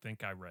I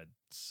think I read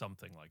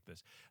something like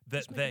this that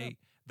Just make it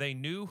they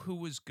knew who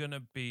was gonna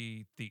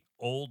be the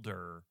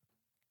older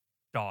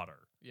daughter,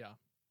 Yeah,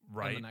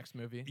 right? in the next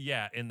movie.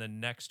 Yeah, in the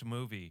next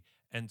movie,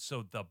 and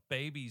so the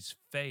baby's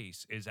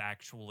face is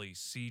actually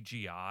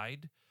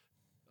CGI'd.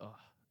 Ugh,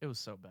 it was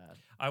so bad.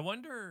 I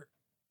wonder,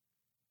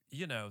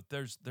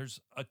 there's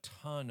a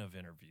ton of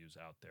interviews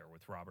out there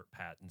with Robert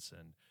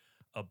Pattinson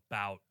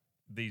about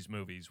these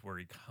movies where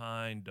he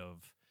kind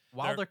of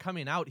While they're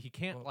coming out, he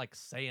can't Well, like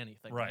say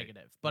anything right.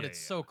 negative, but Yeah,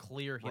 it's yeah. so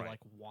clear he Right. like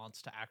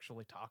wants to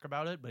actually talk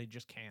about it, but he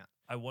just can't.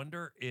 I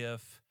wonder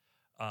if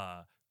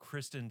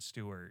Kristen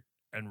Stewart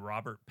and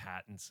Robert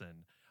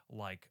Pattinson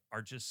like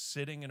are just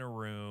sitting in a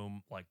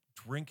room like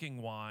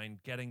drinking wine,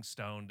 getting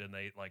stoned, and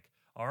they like,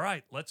 all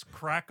right, let's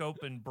crack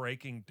open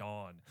Breaking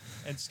Dawn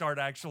and start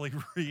actually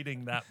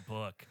reading that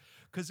book,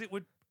 because it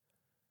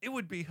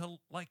would be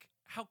like,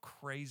 how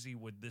crazy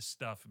would this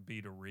stuff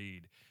be to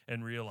read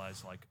and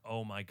realize like,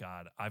 oh my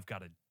god, I've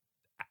got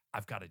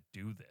to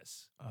do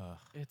this.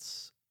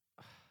 It's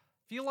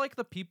feel like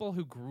the people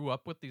who grew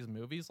up with these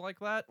movies like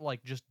that,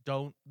 like just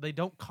don't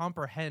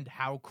comprehend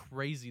how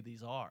crazy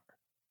these are.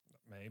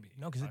 Maybe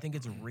No, because I think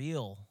it's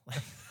real.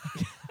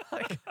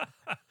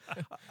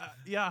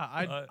 Yeah,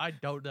 I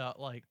don't know.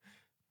 Like,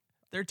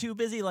 They're too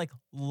busy like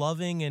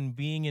loving and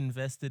being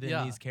invested in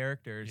Yeah. these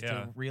characters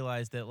Yeah. to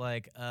realize that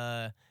like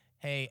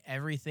hey,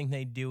 everything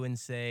they do and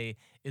say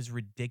is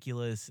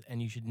ridiculous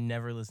and you should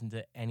never listen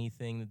to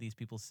anything that these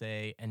people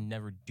say and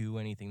never do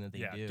anything that they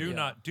do.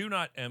 do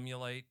not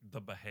emulate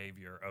the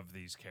behavior of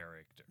these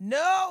characters.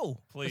 No.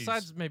 Please.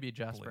 besides maybe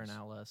Jasper and Please.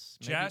 Alice,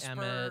 maybe Jasper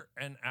Emmett.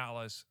 and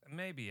Alice,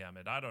 maybe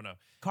Emmett. I don't know.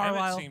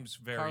 Carlisle. Emmett seems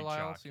very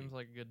Carlisle jockey. seems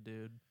like a good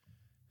dude.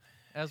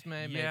 Esme,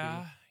 maybe.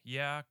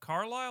 Yeah.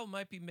 Carlisle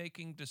might be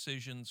making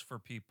decisions for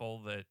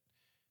people that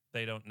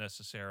they don't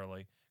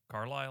necessarily.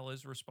 Carlisle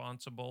is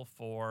responsible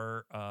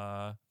for,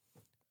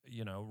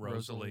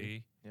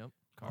 Rosalie. Yep.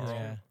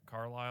 Yeah.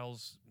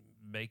 Carlisle's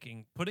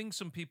putting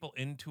some people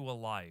into a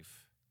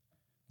life.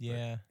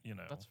 Yeah.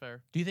 That's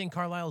fair. Do you think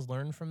Carlisle's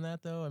learned from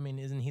that though? I mean,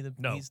 isn't he the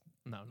No. he's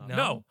No.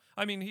 No,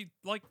 I mean he's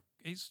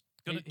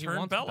gonna He turn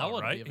wants Bella,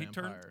 Bella to be right? a He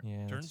vampire.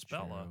 yeah, turns that's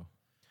Bella. true.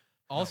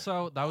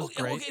 Also, that was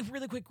great. Okay,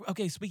 really quick.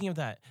 Okay, speaking of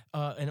that,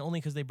 and only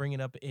because they bring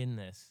it up in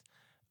this,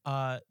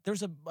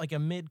 there's a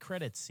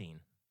mid-credits scene.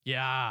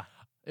 Yeah.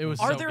 It was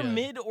Are so there good.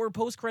 mid or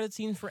post-credit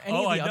scenes for any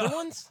Oh, of the I other know.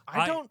 ones?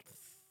 I I- don't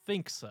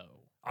think so.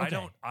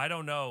 Okay. I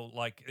don't know.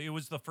 Like it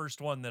was the first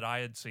one that I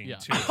had seen Yeah.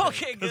 too.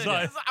 Okay, 'Cause good.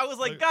 I- I was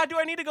like, God, do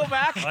I need to go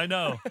back? I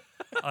know.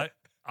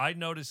 I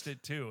noticed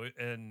it too,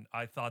 and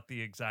I thought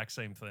the exact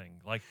same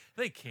thing. Like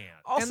they can't.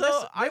 Also,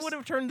 this- I this- would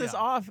have turned this yeah.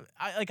 off.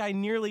 I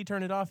nearly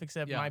turned it off,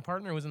 except Yeah. my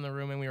partner was in the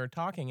room and we were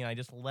talking, and I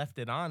just left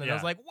it on, and I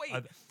was Yeah. like,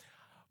 wait,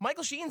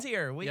 Michael Sheen's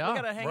here. We Yeah,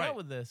 gotta hang right. out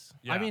with this.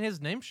 Yeah. I mean,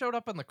 his name showed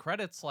up in the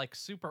credits like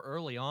super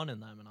early on in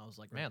them, and I was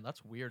like, man,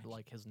 that's weird.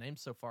 Like his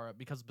name's so far up,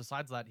 because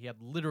besides that, he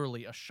had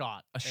literally a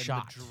shot. A in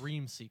shot. The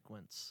dream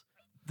sequence.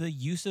 The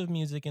use of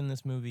music in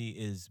this movie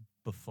is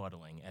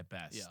befuddling at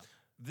best. Yeah.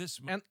 this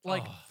And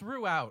like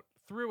oh,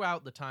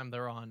 throughout the time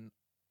they're on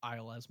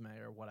Isle Esme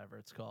or whatever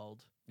it's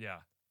called. yeah,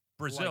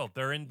 Brazil. like,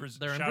 they're in Brazil.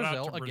 They're in Shout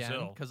Brazil out to again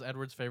Brazil. because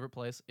Edward's favorite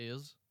place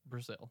is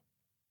Brazil.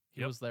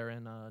 He Yep. was there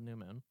in New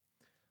Moon,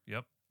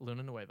 Yep.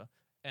 Luna Nueva,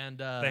 and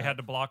They had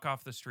to block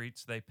off the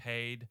streets. They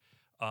paid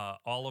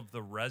all of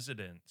the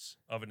residents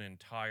of an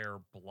entire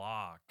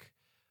block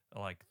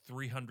like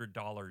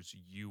 $300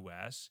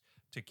 US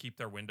to keep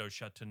their windows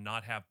shut, to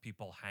not have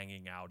people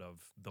hanging out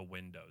of the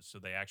windows. So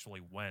they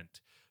actually went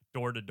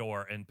door to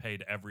door and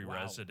paid every Wow.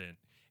 resident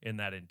in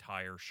that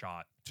entire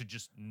shot to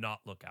just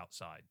not look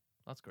outside.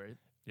 That's great.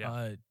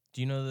 Yeah.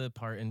 Do you know the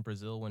part in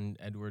Brazil when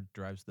Edward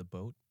drives the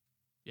boat?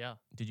 Yeah.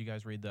 Did you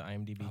guys read the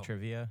IMDb Oh.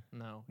 trivia?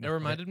 No, No. it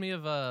reminded me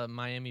of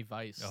Miami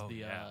Vice, Oh,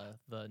 yeah.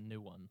 the new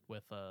one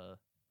with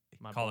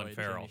my Colin boy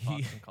Farrell.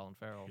 Jamie Foxx and Colin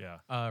Farrell.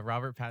 Yeah.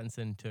 Robert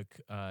Pattinson took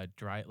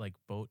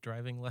boat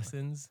driving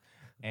lessons,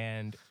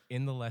 and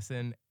in the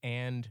lesson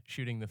and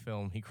shooting the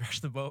film, he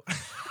crashed the boat.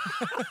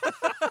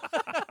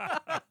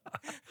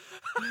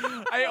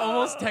 I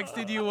almost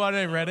texted you when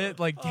I read it,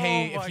 like,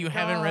 hey, Oh if you my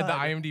haven't read the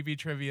God. IMDb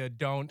trivia,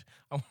 don't.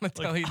 I want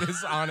to tell you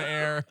this on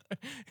air.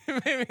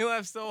 It made me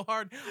laugh so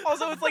hard.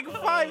 Also, it's like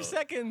 5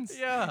 seconds.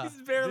 Yeah. This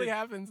barely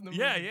happens in the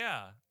movie. Yeah,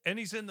 yeah. And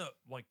he's in the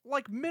Like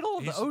middle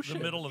of he's the ocean.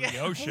 the middle of the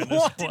ocean.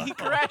 What as did he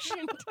well. crash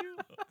into?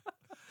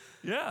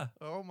 Yeah.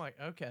 Oh my.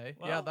 Okay.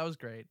 Yeah, Well- that was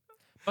great.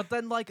 But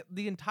then, like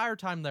the entire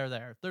time they're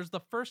there, there's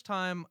the first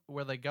time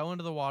where they go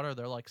into the water.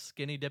 They're like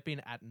skinny dipping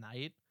at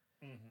night,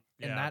 and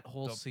Yeah, that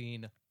whole the-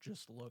 scene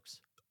just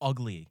looks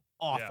ugly.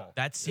 Awful.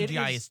 That It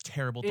CGI is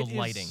terrible. The It is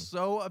lighting.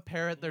 so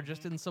apparent they're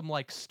just in some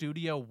like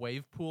studio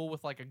wave pool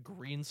with like a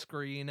green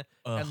screen and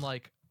Ugh.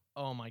 like,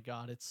 oh my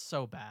god, it's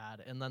so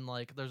bad. And then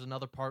like there's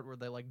another part where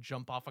they like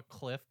jump off a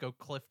cliff, go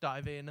cliff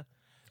diving.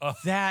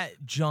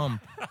 That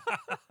jump.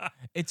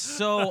 It's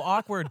so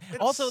awkward. It's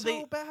Also,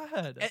 so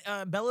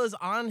bad. Bella's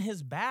on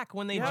his back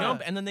when they Yeah.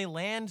 jump, and then they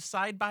land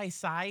side by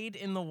side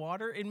in the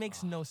water. It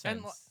makes no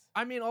sense. And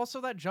I mean,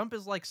 also that jump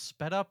is like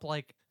sped up.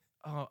 Like,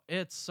 oh,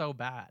 it's so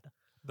bad.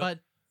 But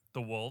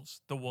The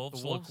wolves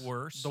look wolves-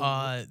 worse.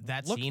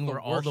 that look scene the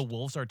where all the worst.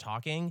 wolves are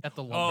talking. at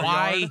the Oh,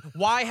 lumberyard,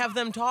 Why have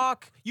them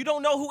talk? You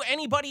don't know who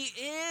anybody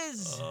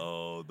is.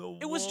 Oh, the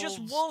It was just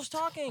wolves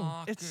talking.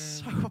 it's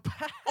so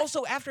bad.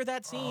 Also, after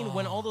that scene,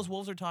 when all those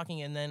wolves are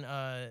talking, and then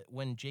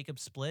when Jacob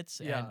splits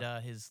Yeah.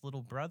 and his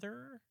little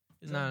brother.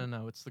 Is No, that- no,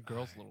 no. It's the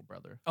girl's little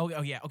brother. Oh,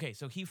 yeah. Okay,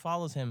 so he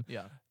follows him.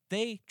 Yeah.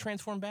 They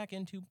transform back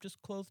into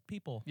just clothed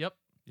people. Yep.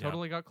 Yeah.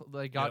 Totally got.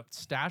 They got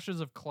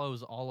stashes of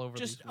clothes all over.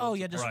 Just these oh wolves.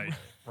 yeah, just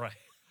right.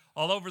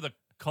 All over the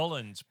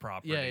Cullens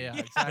property. Yeah, They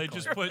exactly.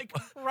 just put like,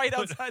 right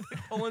outside the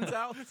Cullen's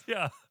house.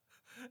 Yeah,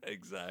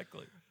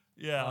 exactly.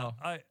 Yeah,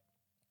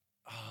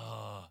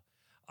 Oh.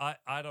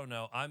 I don't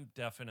know. I'm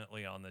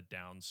definitely on the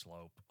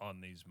downslope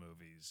on these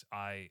movies.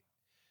 I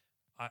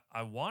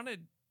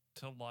wanted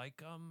to like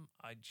them.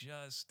 I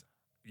just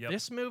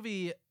This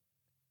movie,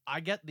 I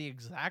get the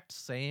exact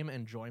same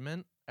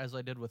enjoyment as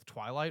I did with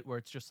Twilight, where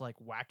it's just like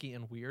wacky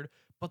and weird,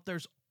 but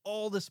there's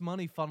all this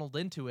money funneled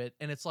into it,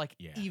 and it's like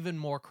Yeah. even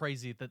more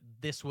crazy that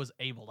this was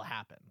able to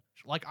happen.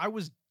 Like I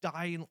was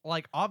dying.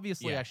 Like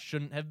obviously Yeah. I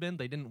shouldn't have been.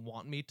 They didn't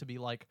want me to be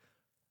like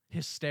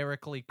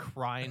hysterically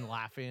crying,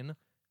 laughing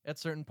at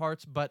certain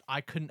parts, but I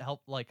couldn't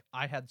help. Like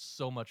I had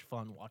so much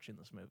fun watching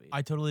this movie.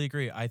 I totally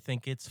agree. I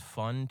think it's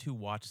fun to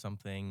watch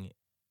something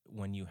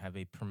when you have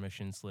a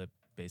permission slip,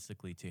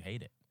 basically, to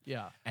hate it,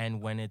 yeah.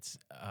 and when it's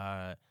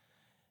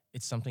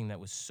something that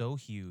was so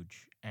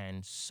huge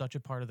and such a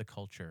part of the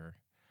culture,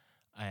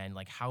 and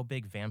like how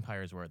big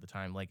vampires were at the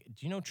time. Like,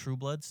 do you know True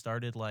Blood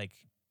started like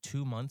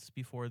 2 months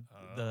before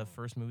the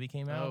first movie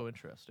came out? Oh,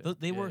 interesting.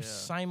 They Yeah, were yeah.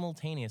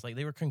 simultaneous. Like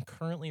they were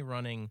concurrently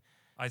running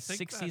I think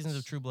 6 seasons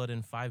of True Blood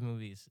and 5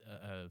 movies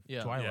of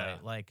Yeah. Twilight. Yeah.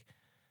 Like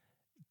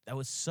that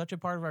was such a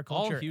part of our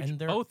All culture, huge, and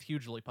they're both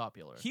hugely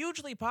popular.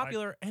 hugely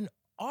popular and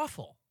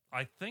awful.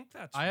 I think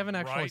that's. I haven't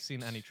actually right.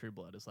 seen any True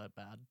Blood. Is that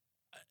bad?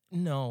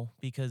 No,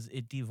 because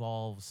it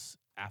devolves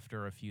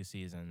after a few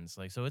seasons.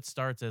 Like, so it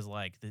starts as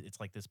like it's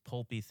like this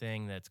pulpy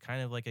thing that's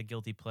kind of like a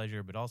guilty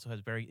pleasure, but also has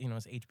very,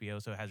 it's HBO,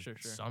 so it has Sure.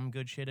 some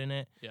good shit in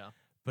it. Yeah.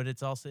 But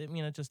it's also,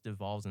 it just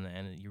devolves in the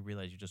end. You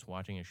realize you're just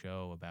watching a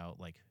show about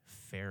like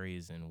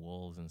fairies and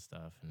wolves and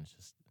stuff, and it's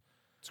just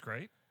It's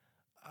great.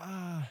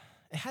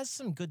 it has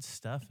some good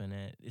stuff in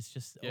it. It's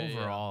just Yeah, yeah.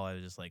 overall, I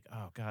was just like,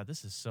 oh god,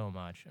 this is so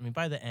much. I mean,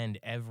 by the end,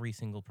 every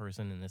single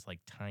person in this like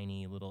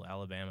tiny little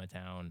Alabama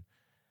town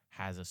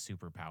has a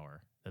superpower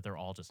that they're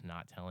all just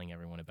not telling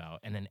everyone about,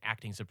 and then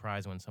acting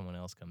surprised when someone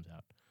else comes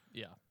out.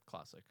 Yeah.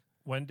 Classic.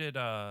 When did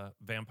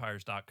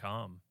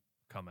vampires.com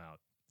come out?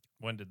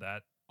 When did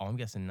that? Oh, I'm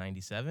guessing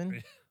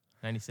 97,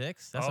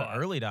 96. That's Oh, an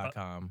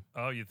early.com.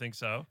 Oh, you think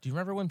so? Do you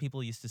remember when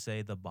people used to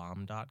say the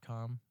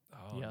bomb.com?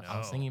 Oh, Yes. no. I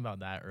was thinking about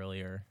that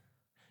earlier.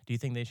 Do you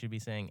think they should be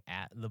saying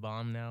at the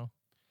bomb now?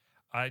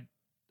 I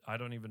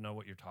don't even know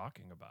what you're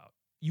talking about.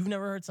 You've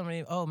never heard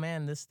somebody, oh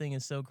man, this thing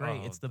is so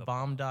great. Oh, It's the the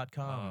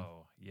bomb.com.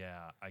 Oh,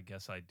 yeah. I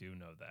guess I do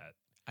know that.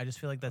 I just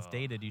feel like that's Oh.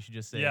 dated. You should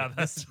just say, Yeah, this,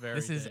 that's very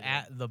this is dated.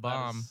 at the That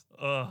bomb. is-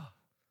 Ugh.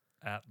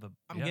 At the.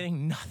 I'm yeah.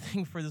 getting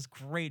nothing for this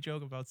great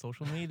joke about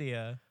social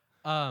media.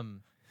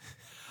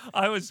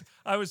 I was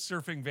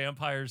surfing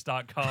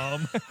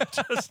vampires.com.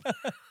 Just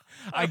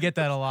I get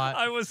that a lot.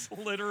 I was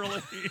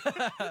literally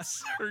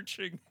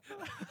searching.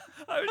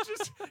 I was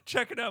just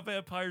checking out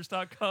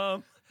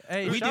vampires.com.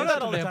 Hey, We shout do that out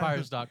to all the time.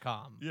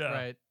 vampires.com. Yeah.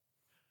 Right.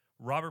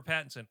 Robert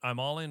Pattinson. I'm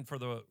all in for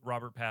the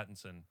Robert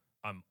Pattinson.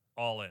 I'm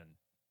all in.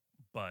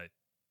 But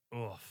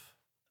oof.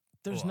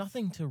 There's Oof.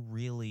 nothing to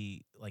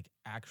really like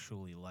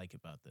actually like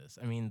about this.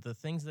 I mean, the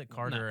things that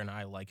Carter and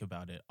I like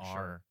about it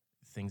are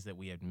things that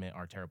we admit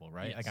are terrible,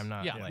 right? Like Yes. I'm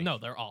not Yeah. like No,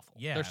 they're awful.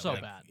 yeah, They're so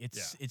like, bad.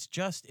 It's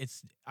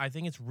I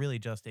think it's really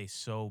just a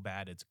so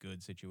bad it's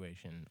good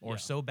situation, or Yeah.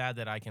 so bad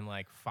that I can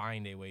like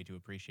find a way to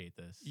appreciate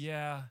this.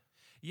 Yeah.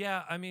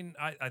 Yeah. I mean,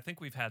 I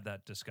think we've had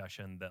that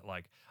discussion that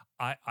like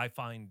I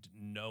find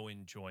no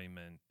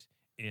enjoyment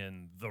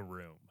in The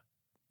Room.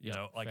 You Yeah,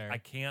 know, like fair.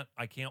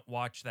 I can't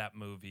watch that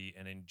movie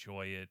and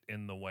enjoy it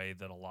in the way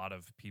that a lot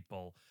of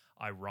people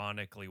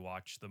ironically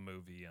watch the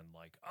movie and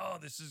like, oh,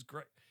 this is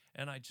great.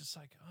 And I just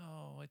like,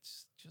 oh,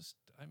 it's just,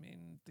 I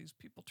mean, these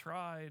people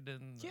tried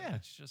and Yeah.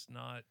 it's just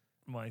not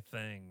my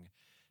thing.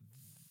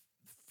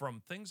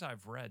 From things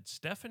I've read,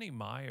 Stephanie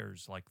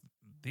Myers, like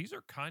these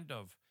are kind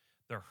of,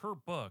 they're her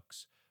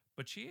books,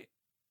 but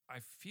I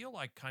feel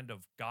like kind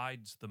of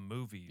guides the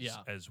movies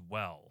Yeah. as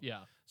well.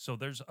 Yeah. So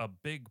there's a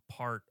big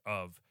part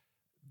of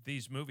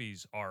these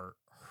movies are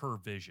her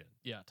vision.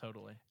 Yeah,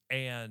 totally.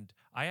 And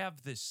I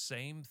have this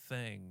same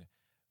thing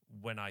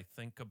when I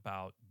think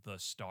about the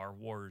Star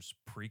Wars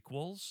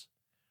prequels.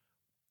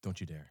 Don't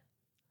you dare.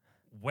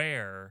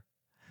 where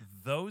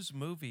those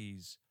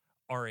movies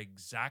are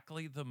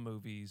exactly the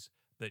movies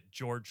that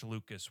George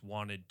Lucas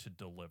wanted to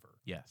deliver.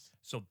 Yes.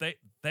 So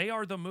they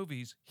are the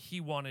movies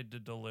he wanted to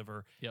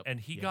deliver, Yep. and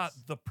he got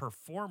Yes. the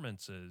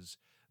performances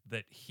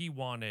that he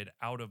wanted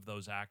out of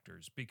those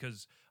actors.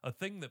 Because a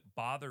thing that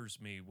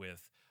bothers me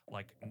with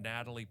like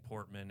Natalie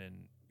Portman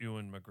and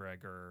Ewan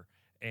McGregor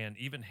and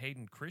even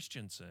Hayden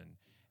Christensen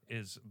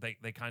is they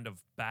kind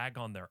of bag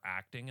on their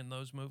acting in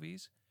those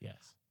movies.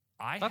 Yes.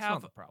 I That's have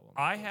not the problem.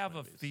 I with those have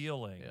movies. a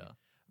feeling Yeah.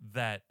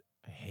 that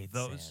I hate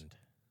those sand.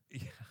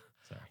 yeah,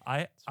 Sorry.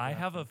 I rough,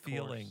 have a of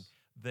feeling course.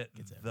 that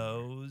Gets everywhere.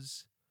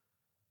 those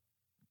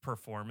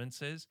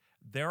performances,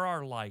 there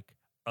are like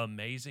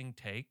amazing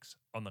takes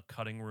on the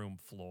cutting room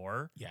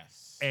floor,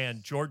 Yes.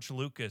 and George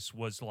Lucas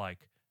was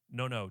like,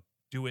 no,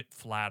 do it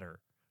flatter.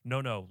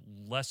 No,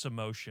 less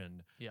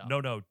emotion. Yeah.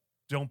 No,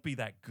 don't be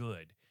that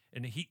good.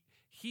 And he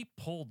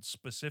pulled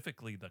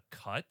specifically the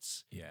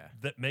cuts Yeah.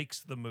 that makes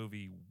the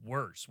movie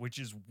worse, which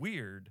is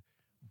weird,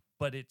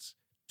 but it's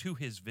to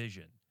his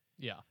vision.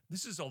 Yeah.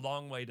 This is a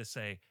long way to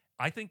say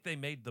I think they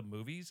made the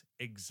movies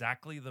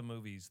exactly the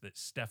movies that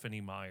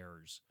Stephanie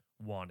Myers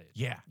wanted.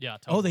 Yeah. Yeah.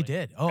 Oh, they Totally.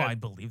 did. Oh, I And-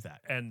 believe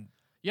that. And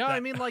Yeah, I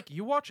That- mean, like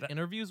you watch that-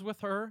 interviews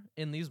with her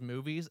in these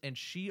movies, and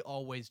she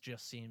always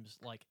just seems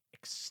like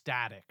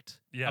ecstatic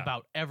Yeah.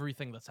 about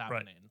everything that's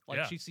happening. Like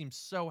Yeah. she seems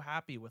so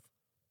happy with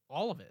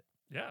all of it.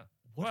 yeah,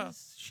 What well,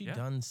 has she yeah.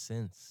 done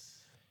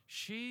since?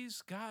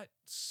 she's got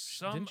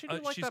some. Didn't she do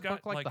like she's that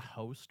got book, like The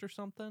Host or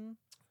something?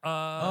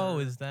 Oh,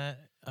 is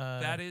that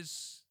that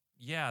is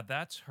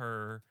that's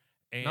her.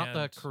 And Not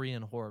the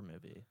Korean horror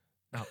movie.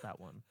 Not that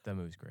one. that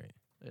movie's great.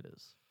 It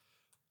is.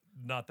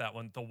 Not that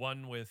one. The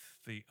one with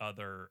the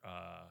other.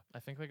 I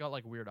think they got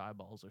like weird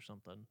eyeballs or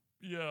something.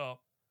 Yeah,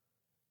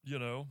 you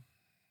know,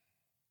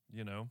 I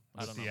with don't know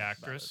the much about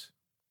actress.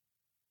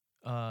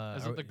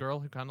 Is it the girl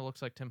who kind of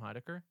looks like Tim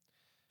Heidecker?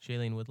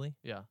 Shailene Woodley?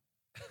 Yeah.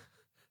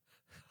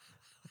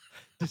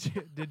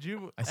 Did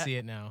you? I see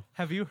it now.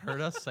 Have you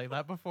heard us say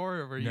that before,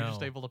 or were you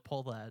just No. able to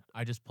pull that?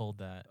 I just pulled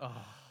that. Oh,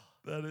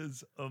 That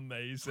is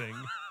amazing.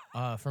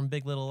 From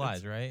Big Little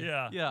Lies, right?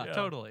 yeah, yeah,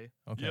 totally.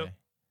 Okay.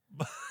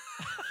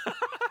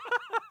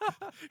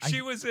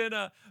 She was in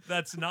a.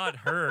 That's not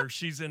her.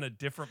 She's in a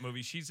different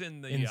movie. She's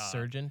in the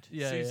Insurgent.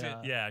 Yeah, she's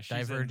yeah. she's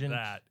Divergent? in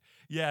that.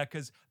 Yeah,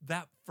 because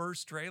that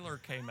first trailer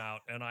came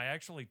out, and I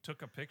actually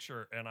took a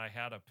picture, and I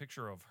had a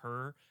picture of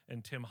her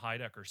and Tim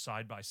Heidecker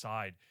side by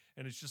side,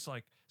 and it's just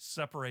like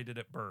separated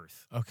at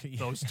birth. Okay. yeah.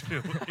 Those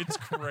two, it's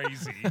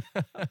crazy.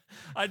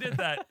 I did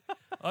that.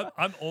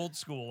 I'm old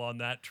school on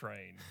that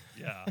train.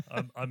 Yeah,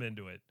 I'm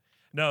into it.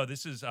 No,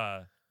 this is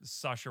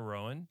Saoirse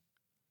Ronan.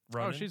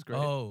 Oh, she's great.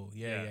 Oh,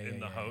 yeah, in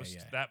The yeah, Host,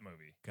 yeah. that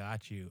movie.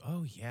 Got you.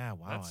 Oh, yeah.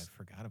 Wow. That's- I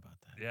forgot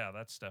about that. Yeah,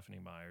 that's Stephanie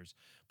Myers.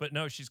 But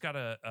no, she's got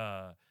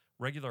a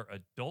regular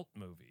adult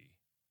movie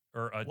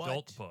or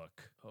adult What?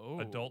 book. Oh.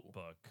 Adult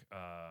book.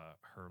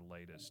 Her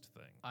latest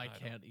thing. I don't-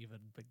 can't even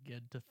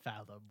begin to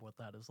fathom what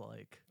that is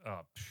like.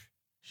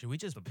 Should we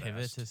just The pivot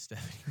best. to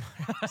Stephanie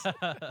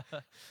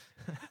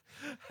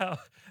Myers?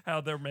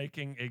 how they're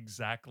making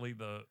exactly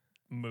the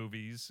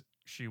movies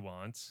she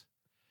wants.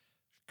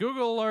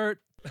 Google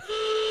alert.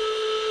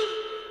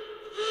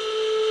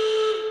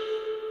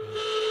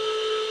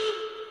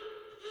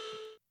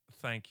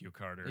 Thank you,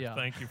 Carter. Yeah.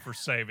 Thank you for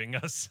saving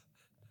us.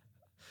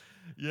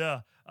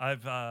 Yeah,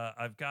 I've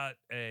got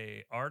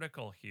a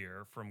article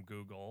here from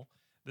Google.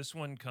 This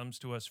one comes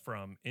to us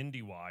from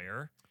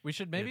IndieWire. We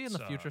should maybe in the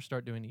It's, future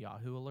start doing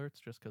Yahoo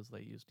alerts just because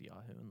they used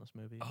Yahoo in this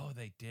movie. Oh,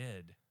 they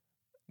did.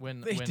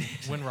 when they when did.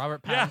 when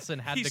Robert Yeah, Pattinson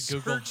had he to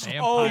Google searched-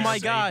 vampire Oh my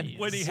God! babies.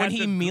 When he When had he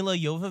to- Mila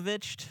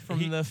Jovoviched from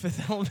He- The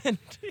Fifth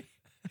Element,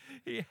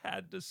 He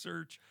had to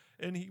search,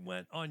 and he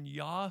went on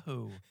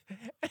Yahoo.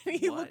 and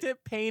he What? looked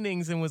at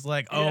paintings and was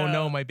like, "Oh Yeah.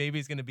 no, my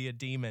baby's gonna be a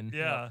demon."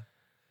 Yeah.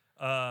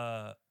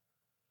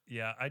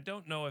 Yeah, I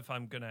don't know if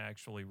I'm going to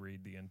actually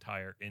read the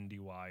entire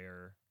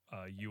IndieWire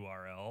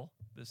URL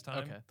this time.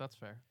 Okay, that's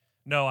fair.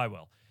 No, I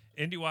will.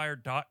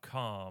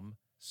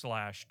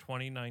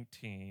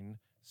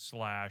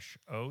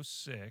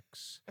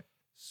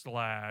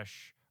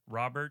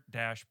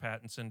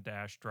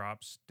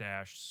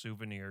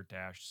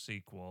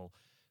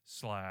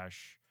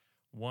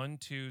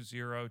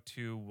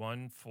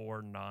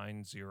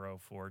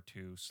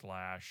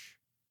 IndieWire.com/Pattinson-drops-souvenir-sequel/12021494042/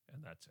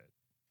 and that's it.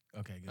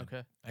 Okay, good.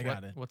 Okay, I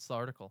got it. What's the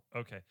article?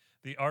 Okay.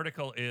 The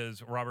article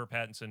is Robert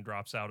Pattinson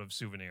drops out of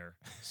Souvenir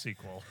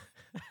sequel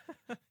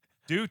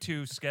due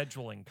to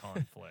scheduling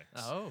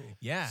conflicts. Oh,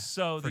 Yeah.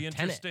 So for the Tenet.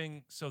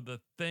 interesting, so the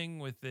thing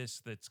with this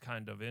that's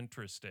kind of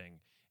interesting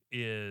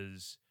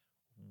is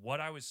what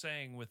I was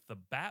saying with the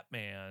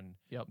Batman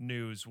Yep.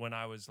 news when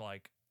I was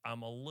like,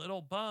 I'm a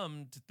little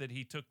bummed that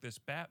he took this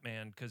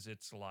Batman because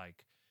it's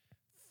like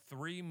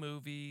 3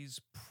 movies,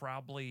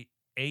 probably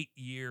 8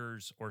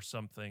 years or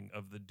something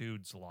of the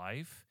dude's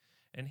life.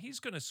 And he's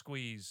going to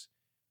squeeze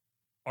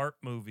art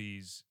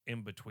movies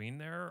in between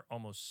there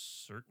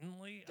almost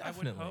certainly,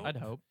 Definitely. I would hope. I'd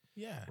hope.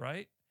 Yeah.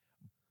 Right?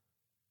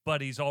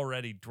 But he's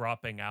already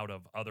dropping out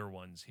of other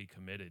ones he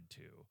committed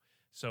to.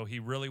 So he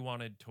really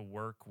wanted to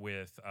work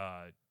with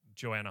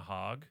Joanna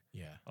Hogg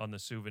Yeah. on The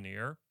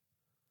Souvenir,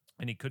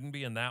 and he couldn't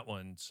be in that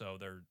one. So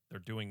they're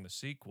doing the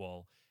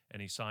sequel,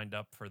 and he signed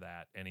up for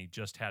that, and he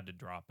just had to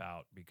drop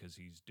out because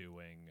he's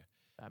doing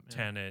Batman.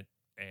 Tenet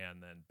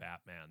and then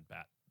Batman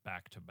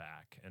back to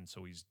back, and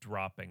so he's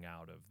dropping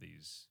out of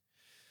these.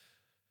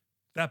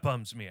 That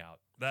bums me out.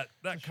 That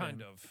kind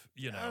shame. of,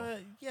 you know.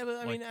 Yeah, but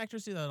I mean,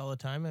 actors do that all the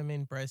time. I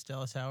mean, Bryce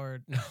Dallas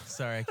Howard. No,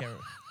 sorry, I can't.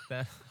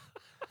 That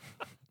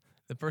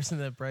the person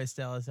that Bryce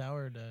Dallas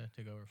Howard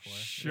took over for.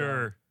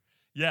 Sure.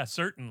 Yeah,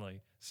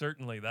 certainly.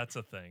 Certainly, that's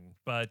a thing.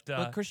 But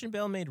Christian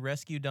Bale made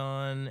Rescue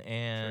Dawn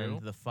and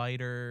True. The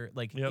Fighter,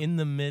 like Yep. in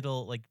the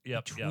middle, like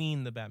Yep,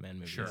 between the Batman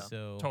movies. sure,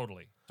 So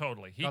totally.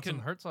 He Got can. some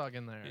Herzog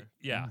in there.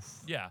 Yeah,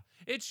 Oof. yeah.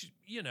 It's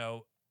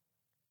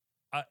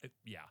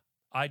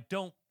I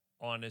don't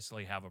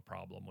honestly have a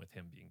problem with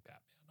him being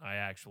Batman. I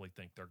actually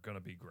think they're going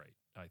to be great.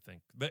 I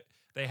think that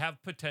they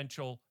have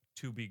potential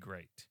to be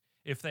great.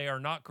 If they are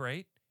not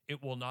great,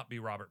 it will not be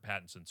Robert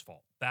Pattinson's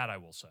fault. That I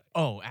will say.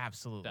 Oh,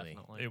 absolutely.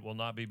 Definitely. It will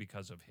not be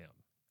because of him.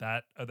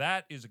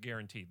 That is a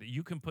guarantee that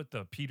you can put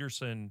the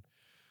Peterson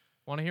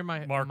Want to hear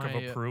my mark my,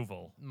 of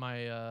approval.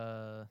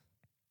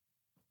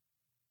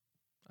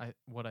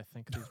 What I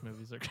think these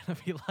movies are gonna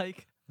be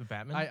like. The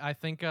Batman. I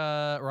think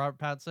Robert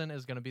Pattinson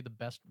is gonna be the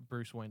best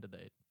Bruce Wayne to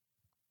date.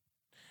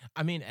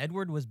 I mean,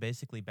 Edward was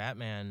basically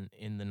Batman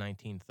in the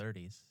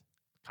 1930s.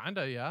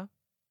 Kinda, yeah.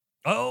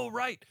 Oh,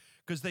 right,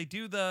 because they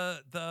do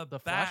the The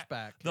back-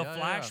 flashback. The Yeah,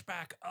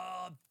 flashback.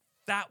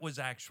 That was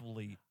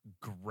actually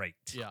great.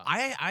 Yeah.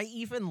 I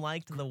even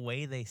liked the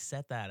way they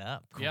set that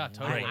up. Yeah,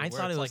 totally. I Where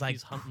thought it's it was like like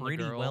he's hunting the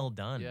pretty girl. well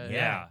done. Yeah,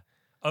 Yeah.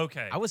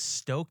 Okay. I was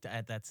stoked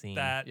at that scene.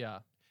 that. Yeah.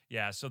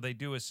 Yeah. So they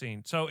do a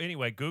scene. So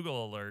anyway,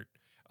 Google alert.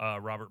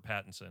 Robert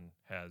Pattinson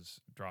has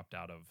dropped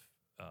out of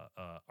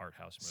art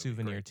house movie.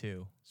 Souvenir Great.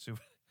 2.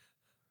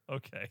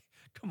 Okay.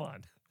 Come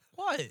on.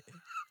 What?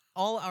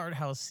 All art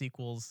house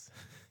sequels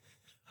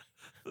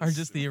are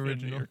just the Souvenir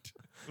original. two.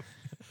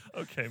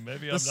 Okay,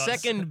 maybe The I'm not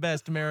second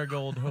best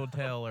Marigold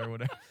Hotel or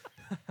whatever.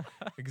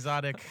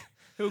 Exotic.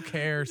 Who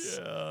cares?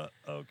 Yeah.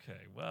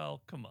 Okay.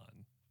 Well, come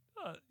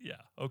on. Yeah.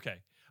 Okay.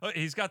 Oh,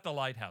 he's got the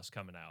Lighthouse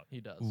coming out. He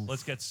does. Oof.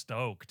 Let's get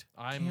stoked.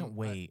 Can't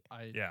wait.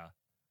 Yeah. Yeah.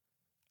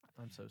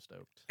 I'm so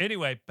stoked.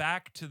 Anyway,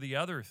 back to the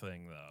other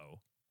thing, though.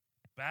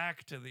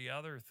 Back to the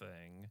other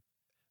thing.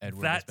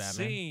 Edward That is Batman.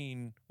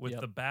 scene with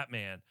Yep. the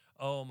Batman.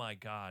 Oh my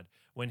God.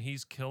 When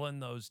he's killing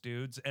those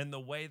dudes and the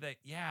way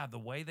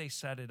they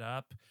set it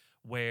up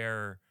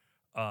where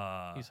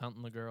He's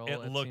hunting the girl. it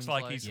looks seems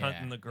like he's Yeah.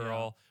 hunting the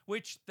girl,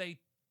 which they,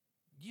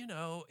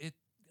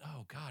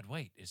 oh God,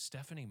 wait, is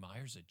Stephanie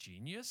Myers a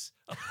genius?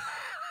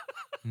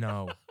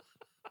 No.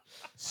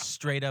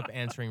 Straight up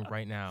answering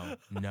right now,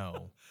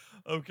 no.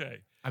 Okay.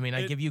 I mean,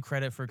 I It- give you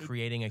credit for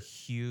creating a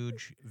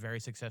huge, very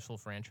successful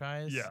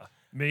franchise. Yeah.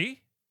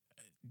 Me?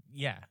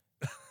 Yeah.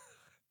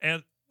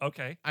 And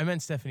okay. I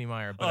meant Stephanie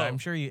Meyer, but Oh, I'm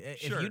sure if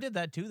sure. you did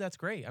that too, that's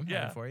great. I'm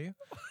Yeah. happy for you.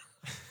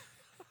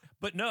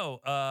 But no,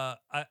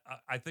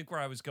 I think where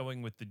I was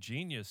going with the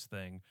genius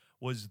thing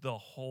was the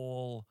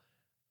whole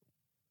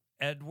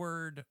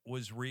Edward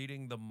was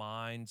reading the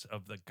minds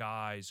of the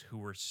guys who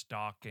were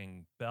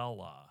stalking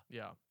Bella.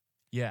 Yeah.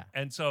 Yeah.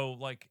 And so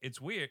like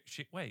it's weird.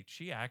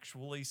 She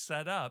actually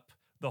set up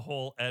the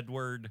whole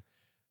Edward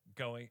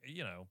going,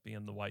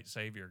 being the white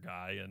savior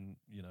guy and,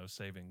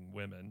 saving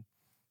women.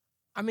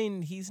 I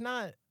mean, he's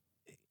not.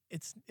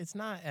 It's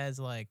not as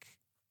like.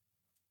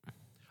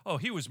 Oh,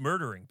 he was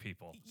murdering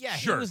people. Yeah,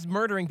 sure. he was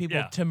murdering people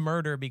Yeah. to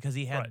murder because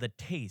he had Right. the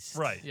taste.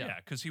 Right. Yeah. Yeah,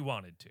 because he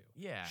wanted to.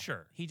 Yeah.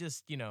 Sure. He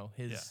just,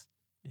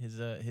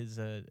 his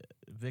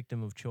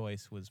victim of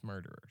choice was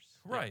murderers.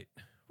 Right.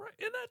 Right.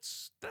 And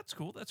that's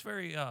cool. That's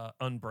very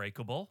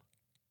unbreakable.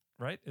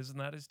 Right? Isn't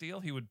that his deal?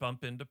 He would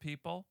bump into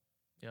people,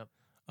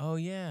 Oh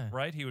yeah.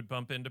 right? He would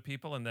bump into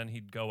people and then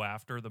he'd go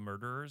after the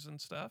murderers and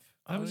stuff.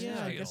 That Oh was his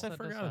yeah. I deal. guess I That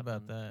does forgot about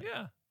happen. that.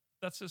 Yeah.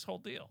 That's his whole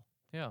deal.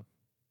 Yeah.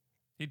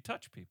 He'd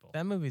touch people.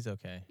 That movie's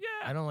okay. Yeah.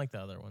 I don't like the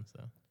other ones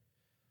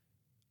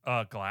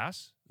though.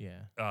 Glass.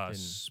 Yeah. Didn't-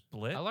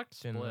 Split. I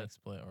liked Didn't Split. like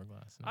Split or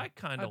Glass. no. I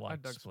kind I of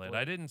liked dug Split. Split.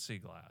 I didn't see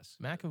Glass.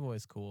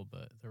 McAvoy's cool,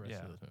 but the rest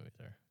Yeah. of those movies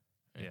are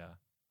Yeah. Yeah.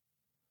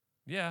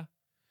 Yeah.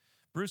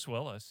 Bruce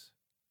Willis.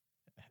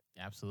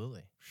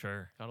 absolutely.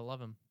 Sure. Gotta love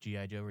him.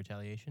 G.I. Joe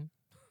Retaliation.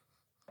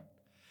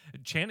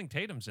 Channing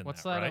Tatum's in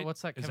What's that, that? right?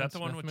 What's that Is Kevin that the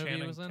one Smith with movie he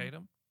Channing was in?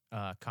 Tatum?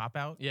 Cop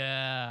Out.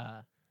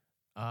 Yeah.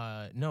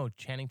 No,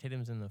 Channing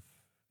Tatum's in the.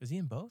 Is he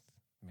in both?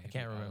 Maybe,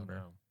 can't don't remember.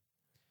 know.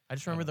 I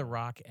just I remember don't The know.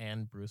 Rock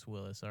and Bruce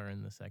Willis are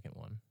in the second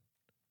one.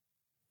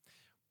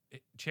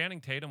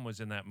 Channing Tatum was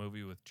in that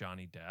movie with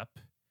Johnny Depp.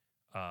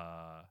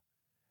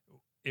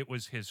 It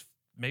was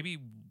maybe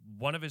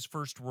one of his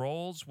first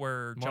roles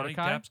where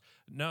Mordecai?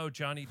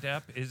 Johnny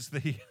Depp is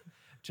the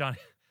Johnny.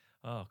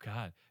 Oh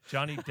God,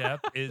 Johnny Depp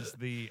is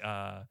the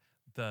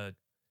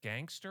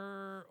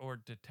gangster or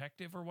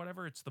detective or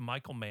whatever. It's the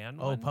Michael Mann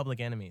Oh, one. Public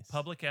Enemies.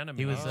 Public Enemy.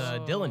 He was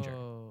Dillinger.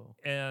 Oh.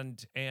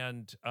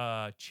 and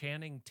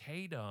Channing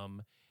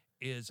Tatum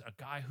is a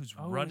guy who's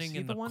Oh, is running he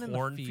in the the one in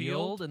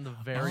cornfield. the in the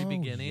very Oh,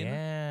 beginning.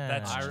 Yeah.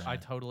 That's- I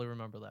totally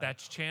remember that.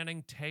 That's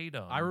Channing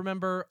Tatum. I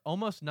remember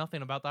almost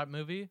nothing about that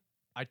movie.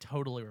 I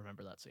totally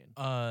remember that scene.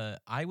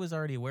 I was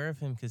already aware of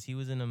him because he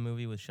was in a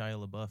movie with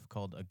Shia LaBeouf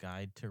called A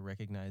Guide to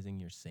Recognizing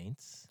Your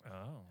Saints.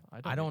 Oh,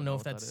 I don't even know if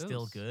what that that's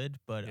still is. good,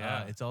 but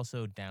Yeah. it's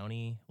also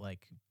Downey,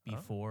 like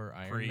before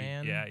Iron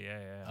Man.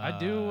 Yeah. I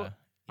do- yeah.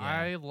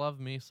 I love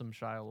me some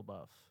Shia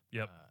LaBeouf.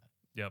 Yep. Uh,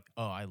 Yep.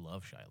 Oh, I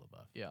love Shia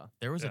LaBeouf. Yeah.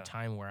 There was Yeah. a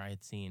time where I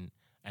had seen,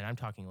 and I'm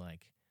talking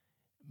like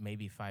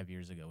maybe 5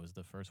 years ago was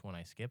the first one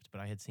I skipped, but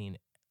I had seen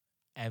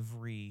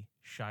every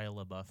Shia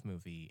LaBeouf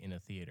movie in a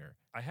theater.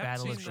 I haven't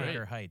Battle seen of that.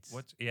 Shaker Heights.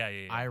 What's yeah.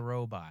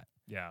 iRobot.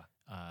 Yeah.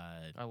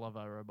 I love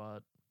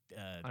iRobot.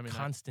 I mean,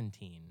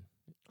 Constantine.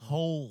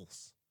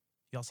 Holes.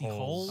 Y'all see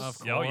Holes.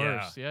 Holes? Of Oh,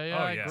 course. yeah. Yeah.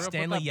 Oh, I yeah. grew up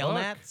Stanley with that book.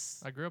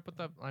 Yelnats. I grew up with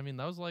that. I mean,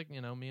 that was like, me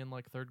in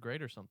like 3rd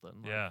grade or something.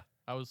 Like, Yeah.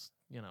 I was,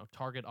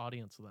 target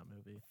audience of that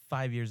movie.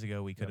 5 years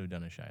ago, we could have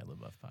done a Shia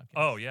LaBeouf podcast.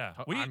 Oh yeah.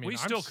 To- We I mean, we I'm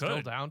still still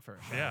could. down for a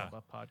Shia Yeah.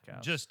 LaBeouf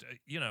podcast. Just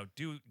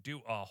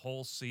do a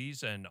whole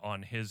season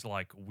on his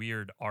like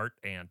weird art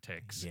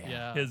antics.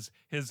 Yeah. yeah.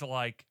 His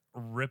like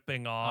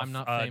ripping off I'm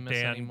not famous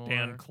Dan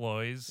anymore.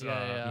 Cloy's.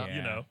 Yeah.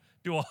 Yeah.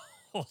 Do a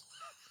whole.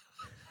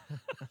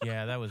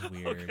 Yeah, that was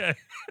weird. Okay.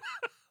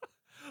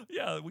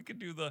 Yeah, we could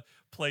do the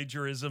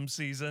plagiarism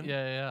season.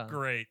 yeah.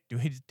 Great. Do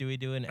we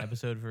do an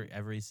episode for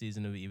every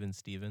season of Even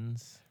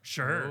Stevens?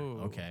 Sure.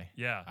 Ooh. Okay.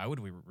 Yeah. I would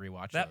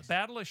rewatch That those.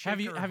 Battle of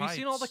Shaker Have you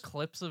seen all the Heights-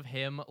 clips of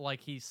him like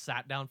he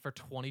sat down for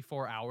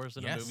 24 hours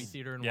in a Yes. movie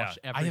theater and Yeah. watched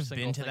every I have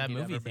single been to thing that he'd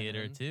movie ever been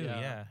theater in? too.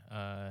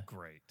 Yeah.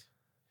 Great.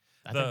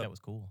 I The- think that was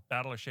cool.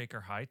 Battle of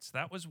Shaker Heights.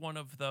 That was one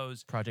of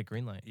those. Project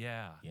Greenlight.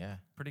 Yeah. Yeah.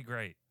 Pretty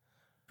great.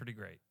 Pretty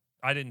great.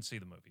 I didn't see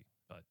the movie,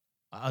 but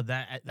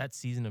That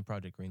season of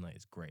Project Greenlight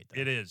is great.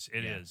 Though. it is.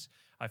 It is.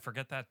 Yeah. I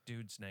forget that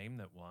dude's name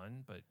that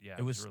won, but yeah,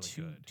 It was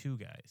really good. two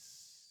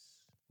guys.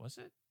 Was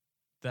it?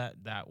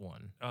 That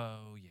one.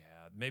 Oh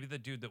yeah, maybe the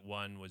dude that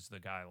won was the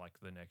guy like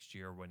the next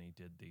year when he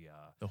did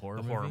The horror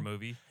the movie. horror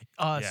movie.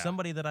 Yeah.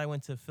 Somebody that I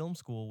went to film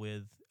school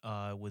with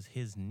was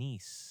his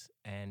niece,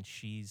 and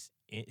she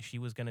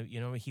was gonna,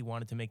 he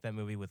wanted to make that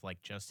movie with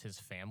like just his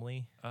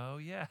family. Oh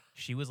yeah,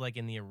 She was like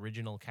in the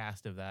original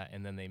cast of that,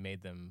 and then they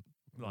made them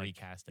Like,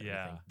 recast everything.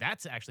 yeah.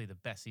 That's actually the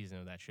best season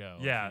of that show.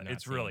 if Yeah, you've not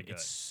it's seen really it. good.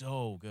 It's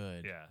so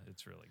good. yeah,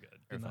 it's really good.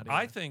 Did not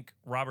I either. think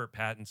Robert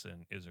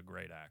Pattinson is a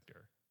great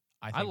actor.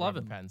 I think love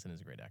Robert him. Pattinson is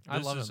a great actor. I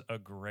This love is him. a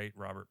great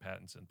Robert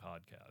Pattinson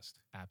podcast.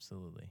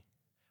 Absolutely.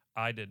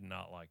 I did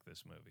not like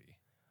this movie.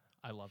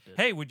 I loved it.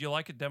 Hey, would you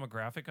like a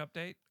demographic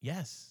update?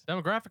 Yes.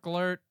 Demographic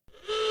alert.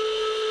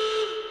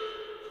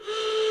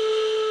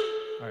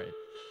 All right.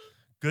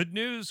 Good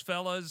news,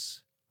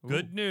 fellas.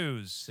 Good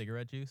news.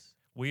 Cigarette juice.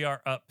 We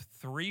are up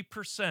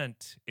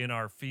 3% in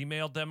our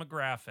female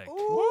demographic.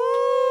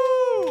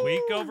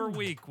 Week over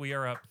week, we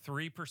are up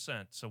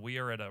 3%. So we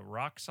are at a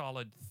rock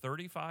solid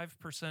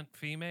 35%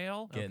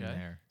 female, Getting Okay.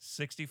 there.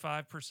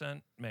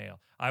 65% male.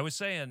 I was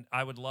saying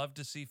I would love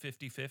to see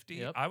 50-50.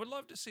 Yep. I would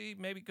love to see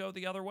maybe go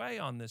the other way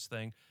on this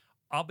thing.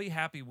 I'll be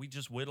happy we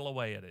just whittle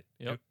away at it.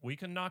 Yep. If we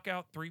can knock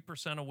out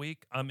 3% a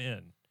week, I'm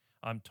in.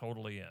 I'm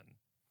totally in.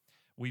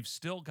 We've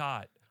still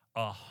got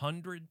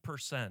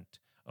 100%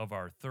 of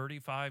our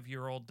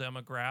 35-year-old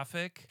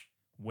demographic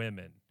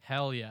women.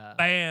 Hell yeah.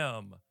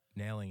 Bam!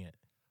 Nailing it.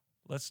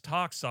 Let's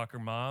talk, soccer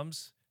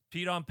moms.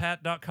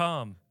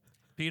 PeteOnPat.com.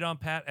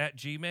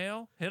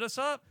 PeteOnPat@gmail. Hit us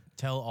up.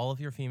 Tell all of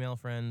your female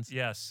friends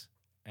Yes.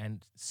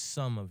 and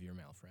some of your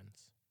male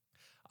friends.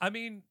 I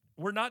mean,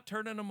 we're not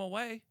turning them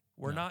away.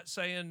 We're No. not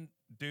saying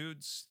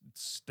dudes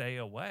stay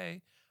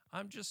away.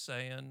 I'm just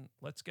saying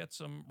let's get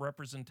some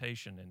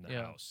representation in the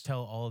Yeah. house.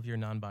 Tell all of your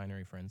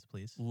non-binary friends,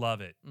 please.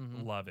 Love it.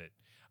 Mhm. Love it.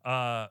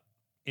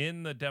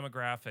 In the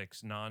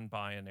demographics,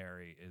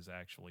 non-binary is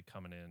actually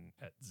coming in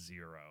at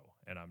 0,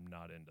 and I'm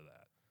not into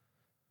that.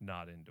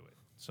 Not into it.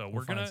 So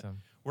We'll find we're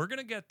some.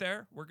 gonna get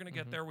there. We're gonna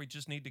get there. We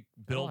just need to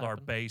It'll build our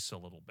happen. base a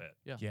little bit.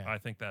 Yeah. Yeah. I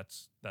think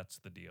that's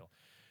the deal.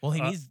 Well,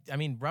 he needs. I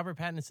mean, Robert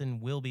Pattinson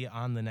will be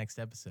on the next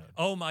episode.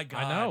 Oh my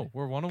god! I know.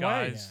 We're one away.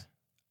 guys.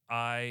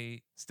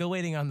 I Still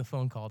waiting on the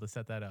phone call to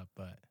set that up,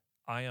 but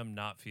am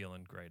not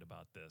feeling great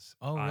about this.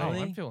 Oh, I- Oh,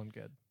 really? I'm feeling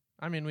good.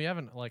 I mean, we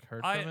haven't like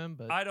heard from him,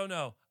 but I don't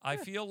know. I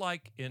feel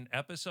like in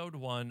episode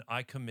 1,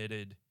 I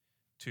committed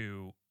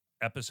to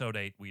episode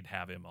 8 we'd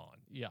have him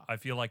on. yeah. I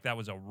feel like that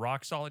was a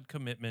rock solid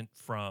commitment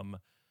from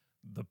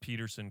the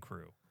Peterson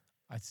crew.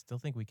 I still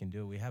think we can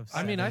do it. We have.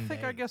 I mean, I 7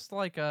 think I days. guess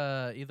like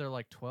either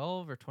like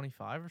 12 or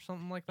 25 or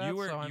something like that. You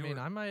were- so I you mean,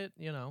 were- I might,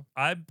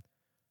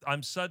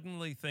 I'm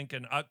suddenly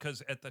thinking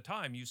because at the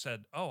time you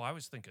said, "Oh, I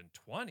was thinking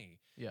 20,"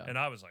 yeah. and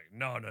I was like,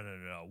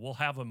 "No, we'll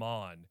have him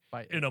on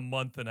By- in a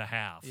month and a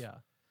half." yeah.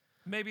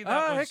 Maybe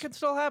that was It could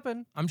still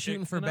happen. I'm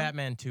shooting for you know?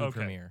 Batman 2 Okay.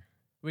 premiere.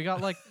 We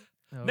got like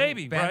oh.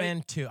 maybe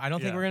Batman 2. I don't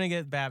think Yeah. we're gonna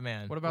get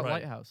Batman. What about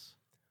Right. Lighthouse?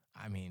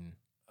 I mean,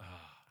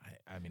 right.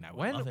 I mean, I would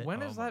When love it.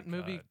 when Oh is my that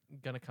movie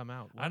God. gonna come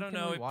out? I When don't can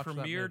know. we It watch that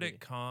premiered movie? at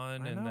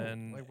Cannes, I and know.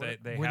 then Like,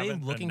 they were they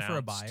haven't looking for a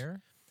announced-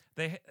 buyer?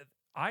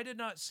 I did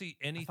not see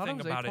thought it anything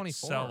was about it A24.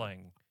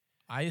 selling.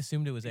 I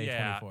assumed it was A24.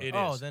 Yeah, it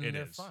oh, is, then it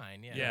they're is.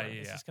 fine. Yeah, Yeah,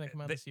 It's yeah. just gonna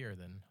come out They- this year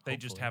then. They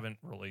just hopefully. haven't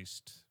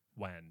released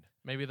when.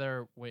 Maybe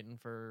they're waiting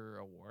for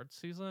award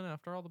season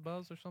after all the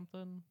buzz or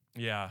something.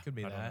 Yeah, Could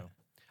be I don't that.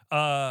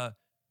 know.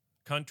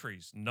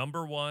 Countries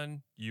number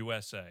 1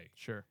 USA.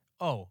 Sure.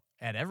 Oh,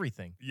 at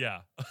everything.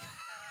 Yeah.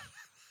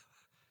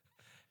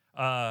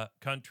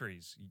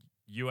 Countries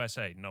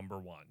USA number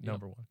 1.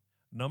 Number one.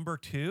 Number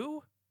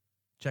 2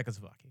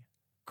 Czechoslovakia.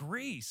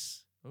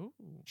 Greece. Ooh.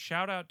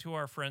 Shout out to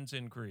our friends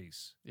in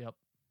Greece. Yep.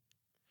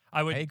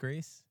 I would. Hey,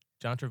 Greece.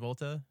 John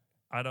Travolta.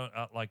 I don't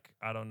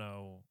I don't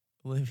know.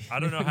 Olivia I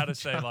don't know how to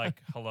say Newton-John.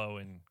 like hello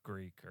in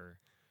Greek or,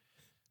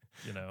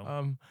 you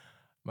know.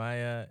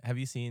 Have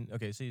you seen?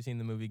 Okay, so you've seen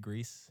the movie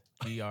Grease,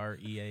 Grease.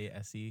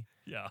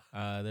 Yeah.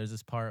 There's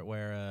this part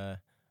where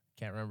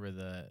can't remember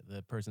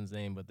the person's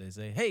name, but they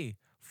say, "Hey,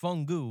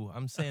 Fungu,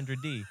 I'm Sandra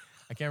D."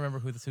 I can't remember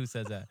who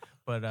says that,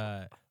 but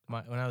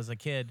when I was a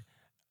kid,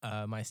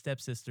 my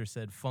stepsister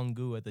said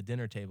 "Fungu" at the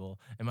dinner table,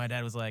 and my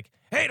dad was like,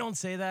 "Hey, don't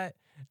say that,"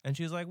 and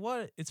she was like,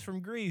 "What? It's from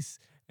Greece,"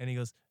 and he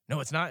goes, "No,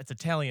 it's not. It's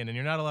Italian, and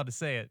you're not allowed to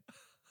say it."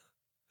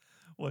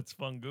 What's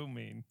fungu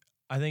mean?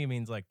 I think it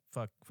means like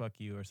fuck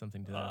you or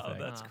something to that Oh, effect.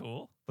 that's Ah.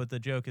 cool. But the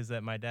joke is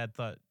that my dad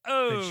thought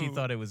Oh, that she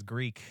thought it was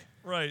Greek,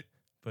 right,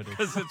 but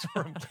because it's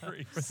from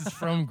Greece. it's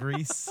from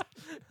Greece.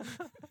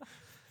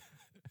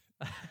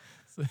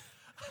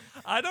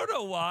 I don't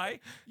know why.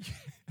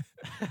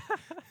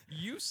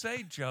 You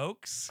say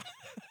jokes,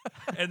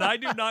 and I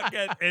do not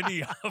get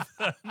any of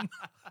them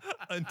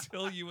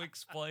until you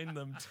explain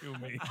them to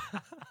me.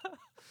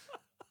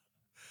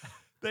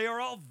 They are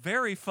all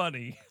very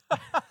funny.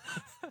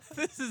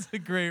 This is a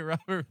great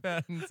Robert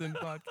Pattinson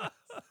podcast.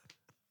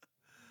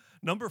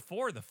 Number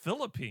 4, the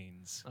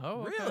Philippines.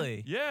 Oh, okay.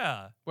 Really?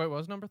 Yeah. Wait, what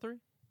was number 3?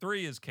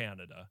 3 is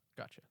Canada.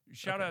 Gotcha.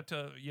 Shout Okay. out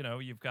to,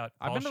 you've got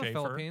I've Paul been to Schaefer. the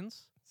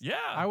Philippines. Yeah.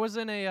 I was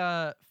in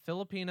a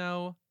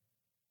Filipino,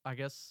 I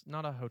guess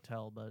not a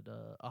hotel, but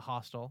a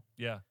hostel,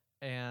 yeah.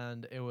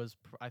 and it was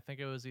I think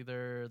it was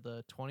either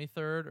the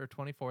 23rd or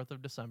 24th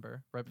of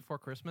December, right before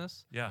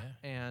Christmas, Yeah.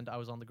 and I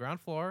was on the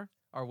ground floor.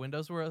 Our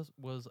windows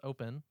was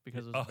open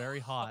because it was very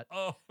hot,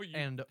 Oh,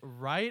 and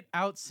right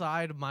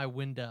outside my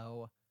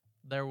window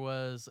there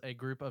was a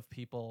group of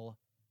people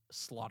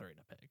slaughtering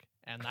a pig,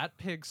 and that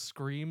pig's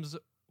screams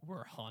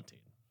were haunting.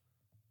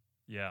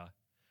 yeah.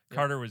 Yeah.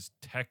 Carter was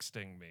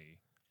texting me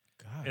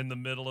God. in the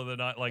middle of the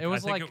night. Like, It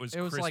was I think like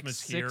it was like Christmas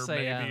 6 here,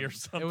 a.m. maybe, or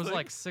something. It was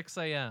like 6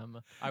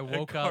 a.m. I And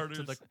woke up to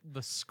Carter's-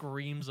 the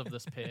screams of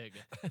this pig.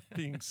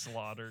 being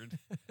slaughtered.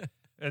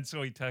 And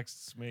so he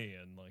texts me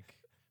and like,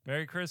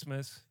 Merry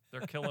Christmas.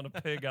 They're killing a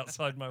pig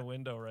outside my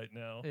window right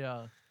now.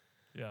 Yeah,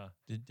 Yeah.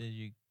 Did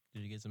you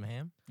get some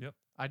ham?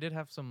 I did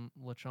have some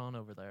lechon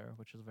over there,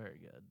 which is very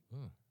good.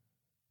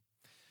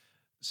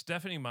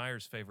 Stephanie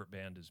Meyer's favorite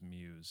band is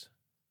Muse.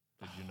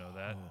 Did you know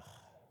that?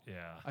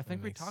 Yeah. I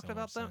think we makes talked so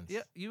about much them. sense.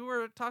 Yeah, you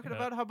were talking Yeah.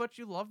 about how much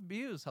you love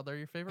Muse, how they're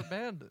your favorite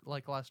band,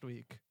 like last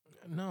week.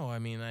 No, I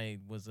mean I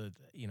was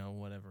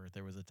whatever.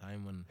 There was a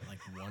time when like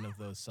one of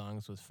those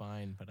songs was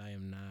fine, but I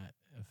am not.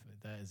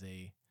 That is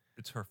a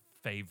It's her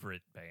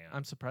favorite band.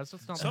 I'm surprised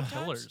it's not the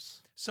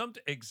Sometimes- Killers.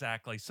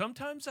 Exactly.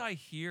 Sometimes I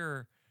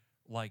hear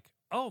like,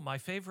 oh, my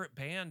favorite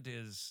band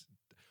is,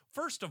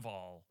 first of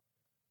all,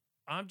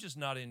 I'm just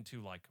not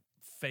into like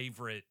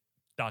favorite ...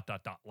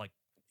 Like,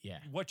 yeah.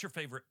 what's your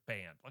favorite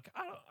band? Like,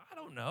 I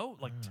don't know.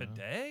 Like I don't know.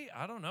 today,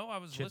 I don't know. I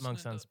was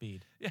Chipmunks listening on to,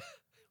 Speed.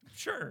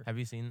 Sure. Have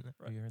you seen that?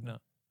 Right. Have you heard No.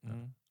 that?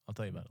 Mhm. I'll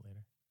tell you about it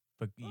later.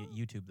 But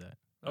YouTube that.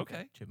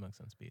 Okay. Chipmunks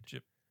on Speed.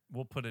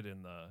 We'll put it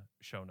in the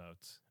show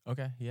notes.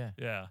 Okay. Yeah.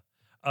 Yeah.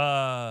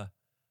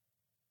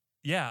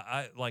 Yeah.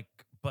 I like,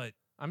 but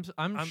I'm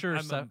sure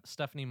I'm a-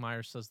 Stephanie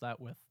Meyer says that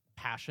with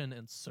passion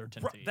and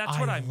certainty. that's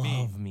what I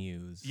mean. love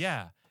Muse.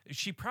 Yeah,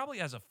 she probably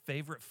has a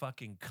favorite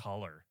fucking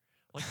color.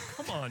 Like,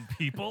 come on,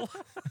 people.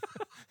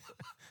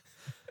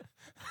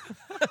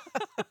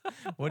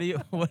 What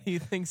do you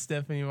think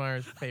Stephanie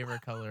Meyer's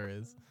favorite color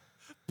is?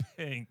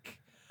 Pink.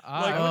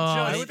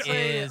 I Oh, would it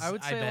say is. I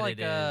would I say bet like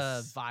it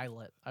is.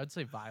 violet. I would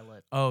say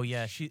violet. Oh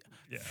yeah,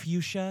 Yeah.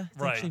 fuchsia. It's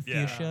Right. actually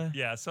Yeah. fuchsia.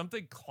 Yeah.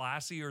 Something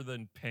classier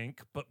than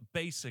pink, but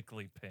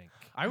basically pink.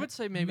 I would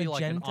say maybe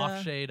like an Magenta?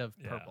 off shade of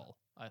Yeah. purple.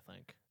 I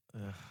think.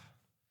 Ugh.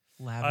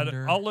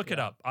 Lavender. I'll look it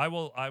Yeah. up. I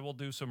will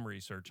do some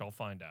research. I'll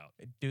find out.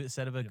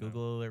 Set up a you know.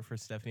 Google alert for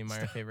Stephanie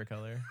Meyer favorite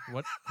color.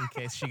 What? In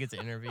case she gets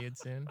interviewed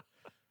soon.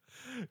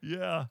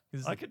 Yeah,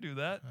 'Cause I could do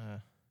that.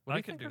 What do I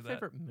you could think do her that.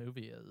 favorite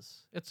movie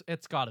is?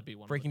 It's got to be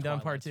one. Breaking of the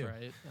Down Part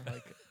Twilights, 2. right?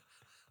 Like,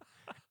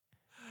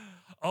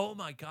 Oh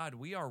my God,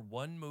 we are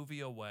one movie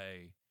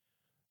away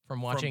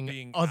From watching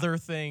being other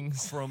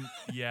things. from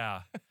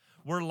yeah.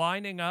 We're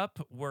lining up.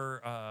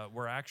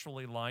 We're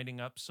actually lining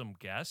up some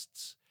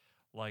guests.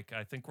 Like,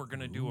 I think we're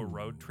gonna do a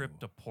road trip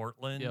to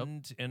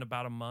Portland in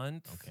about a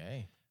month.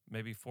 Okay.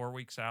 Maybe 4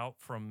 weeks out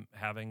from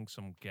having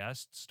some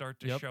guests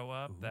start to Yep. show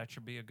up. That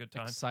should be a good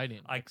time.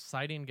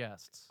 exciting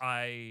guests.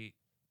 I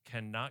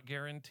cannot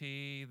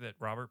guarantee that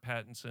Robert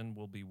Pattinson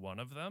will be one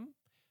of them,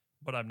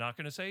 but I'm not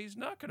going to say he's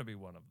not going to be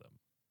one of them.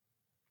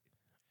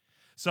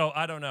 So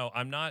I don't know.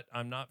 I'm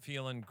not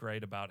feeling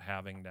great about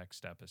having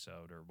next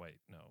episode. Or wait,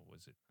 no,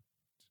 was it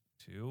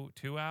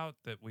two out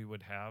that we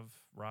would have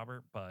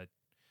Robert? But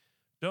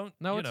don't.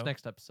 No, you it's know,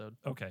 next episode.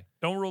 Okay,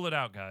 don't rule it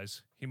out,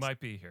 guys. He might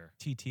be here.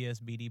 TTS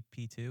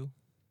BDP2.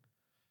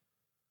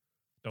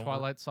 Don't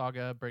Twilight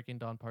Saga Breaking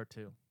Dawn Part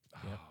 2. Oh,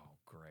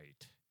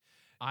 great.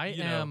 I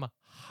You know- am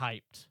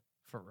hyped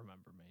for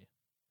Remember Me.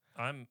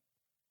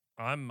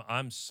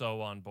 I'm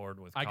so on board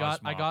with. I got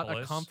a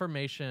Cosmopolis.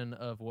 confirmation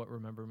of what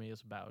Remember Me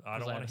is about. I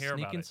don't 'cause wanna had a hear about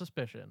sneaking it.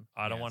 suspicion,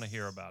 I don't want to Yes.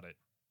 hear about it.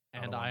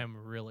 and don't I wanna- am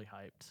really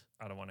hyped.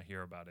 I don't want to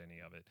hear about any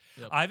of it.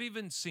 Yep. I've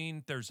even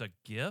seen there's a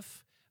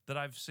GIF that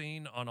I've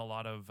seen on a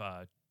lot of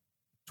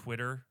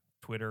Twitter.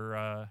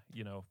 The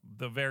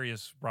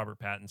various Robert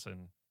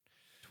Pattinson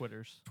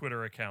Twitters.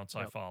 Twitter accounts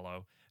I Yep.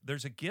 follow.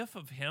 There's a GIF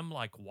of him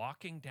like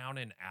walking down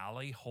an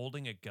alley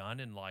holding a gun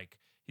and like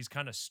he's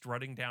kind of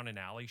strutting down an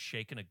alley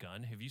shaking a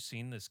gun. Have you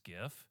seen this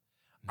GIF?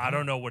 I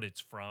don't know what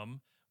it's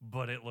from,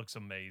 but it looks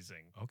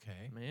amazing.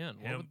 Okay. Man,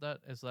 what Him- would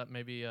that is that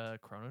maybe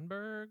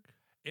Cronenberg?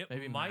 It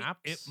Maybe might Maps?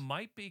 it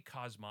might be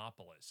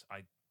Cosmopolis.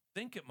 I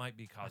think it might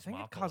be I Cosmopolis. think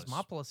at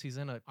Cosmopolis he's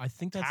in a I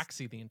think that's.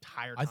 taxi the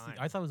entire I, time.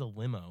 I thought it was a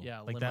limo.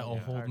 Yeah, like limo that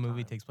the whole entire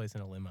movie time. takes place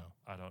in a limo.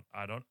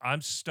 I'm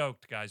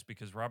stoked, guys,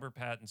 because Robert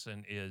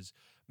Pattinson is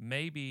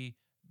maybe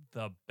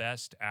the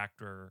best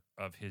actor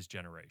of his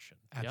generation.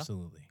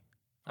 Absolutely.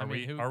 I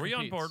mean, who are we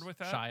on board competes?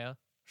 with that?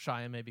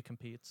 Shia maybe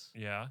competes.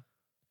 Yeah.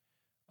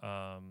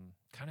 Kind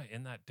of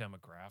in that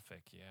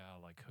demographic, yeah.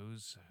 Like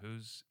who's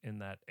in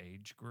that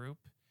age group?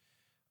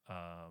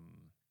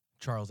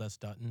 Charles S.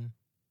 Dutton.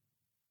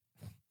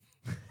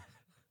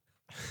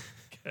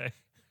 Okay.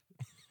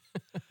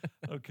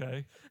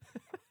 Okay.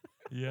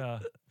 Yeah.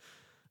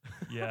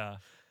 Yeah.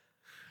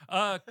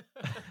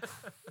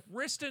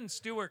 Kristen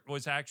Stewart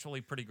was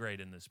actually pretty great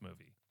in this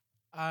movie.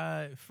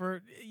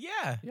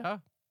 Yeah.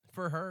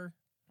 For her.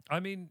 I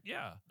mean,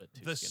 yeah. But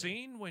too The skinny.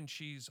 scene when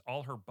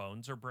all her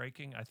bones are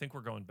breaking, I think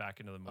we're going back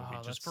into the movie Oh,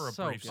 just that's for a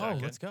so brief good. Oh,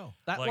 second. let's go.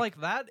 That like,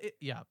 that is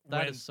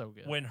when- so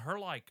good. When her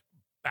like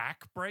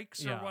back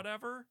breaks Yeah. or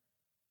whatever,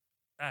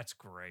 that's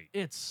great.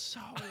 It's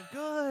so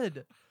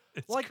good.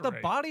 It's Like the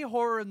great. body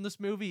horror in this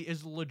movie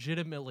is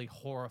legitimately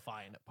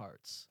horrifying at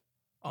parts.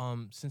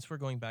 Since we're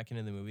going back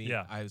into the movie,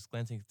 Yeah. I was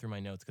glancing through my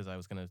notes because I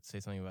was going to say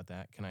something about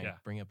that. Can I Yeah.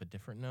 bring up a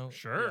different note?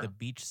 Sure. The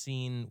beach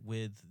scene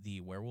with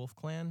the werewolf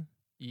clan.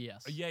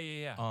 Yes.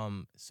 Yeah.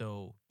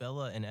 So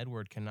Bella and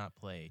Edward cannot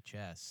play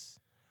chess.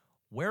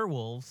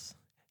 Werewolves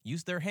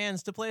use their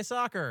hands to play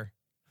soccer.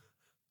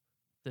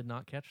 Did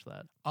not catch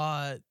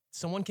that.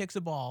 Someone kicks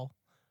a ball.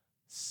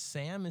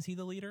 Sam, is he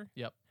the leader?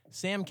 Yep.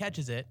 Sam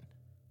catches it.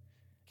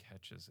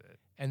 Catches it.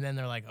 And then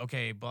they're like,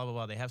 okay, blah, blah,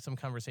 blah. They have some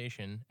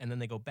conversation. And then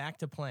they go back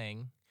to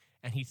playing.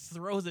 And he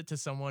throws it to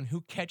someone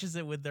who catches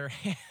it with their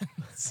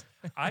hands.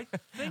 I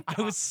think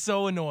I was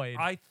so annoyed.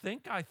 I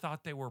think I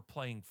thought they were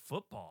playing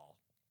football.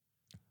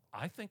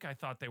 I think I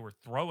thought they were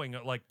throwing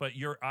it but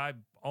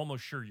I'm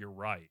almost sure you're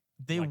right.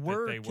 they like that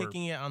were they were-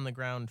 kicking it on the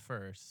ground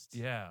first.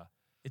 Yeah.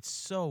 It's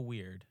so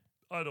weird.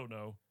 I don't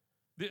know.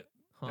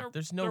 Huh.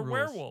 There's no they're rules.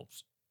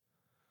 werewolves,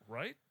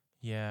 right?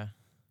 Yeah.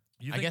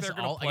 You I think guess they're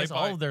gonna all, I play guess by,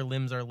 all of their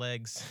limbs are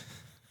legs.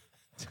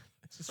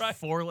 It's just Right.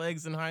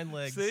 forelegs and hind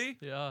legs. See?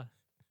 Yeah.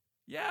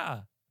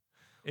 Yeah.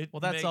 It Well,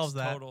 that makes solves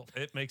that.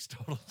 It makes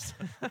total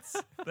sense.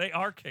 They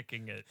are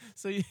kicking it.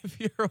 So if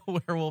you're a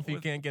werewolf, you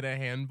With- can't get a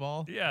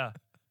handball. Yeah.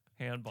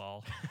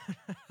 Handball.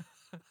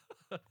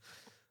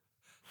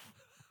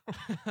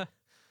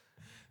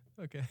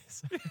 Okay.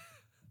 So,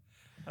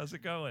 How's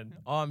it going?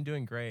 oh, I'm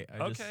doing great.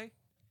 Okay.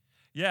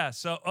 Yeah.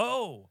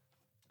 So,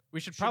 We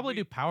should Should probably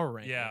we- do power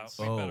rankings. yeah,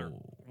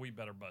 Oh. we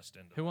better bust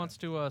into Who that. wants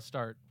to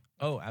start?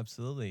 Oh,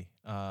 absolutely.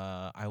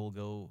 I will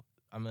go.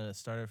 I'm gonna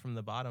start it from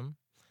the bottom.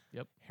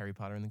 Yep. Harry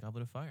Potter and the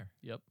Goblet of Fire.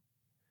 Yep.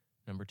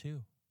 Number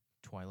 2,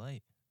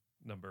 Twilight.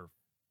 number?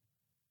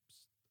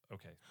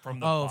 Okay. From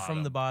the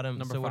From the bottom.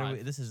 Number so what are 5.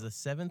 we? This is the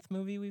 7th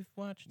movie we've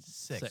watched.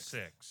 6.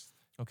 sixth.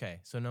 Okay,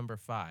 so number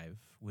 5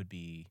 would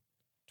be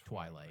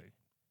Twilight.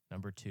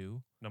 Number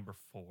 2. Number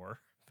 4.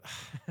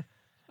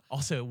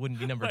 Also, it wouldn't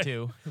be number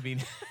 2. It would be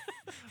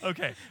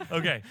Okay.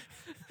 Okay.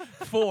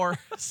 4.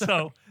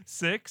 So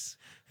 6.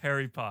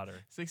 Harry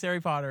Potter. 6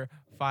 Harry Potter,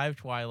 5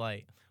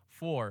 Twilight,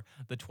 4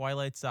 The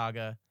Twilight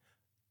Saga,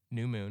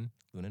 New Moon,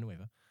 Luna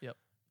Nueva. Yep.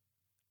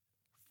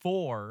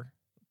 4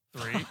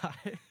 3.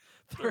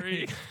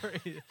 Three.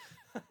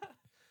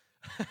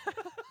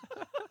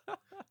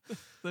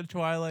 The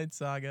Twilight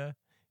Saga,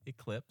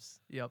 Eclipse.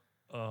 Yep.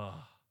 Ugh.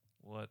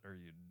 What are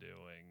you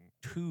doing?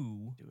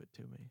 2 Do it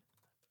to me.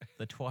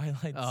 The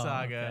Twilight Oh,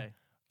 Saga, okay.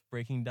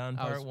 Breaking Dawn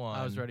Part 1.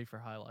 I was ready for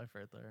High Life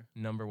right there.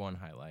 Number 1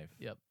 High Life.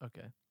 Yep.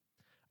 Okay.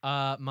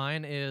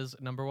 Mine is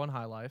number 1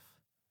 High Life.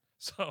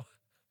 So,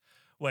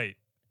 wait.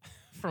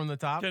 From the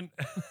top. Can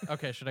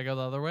Okay, should I go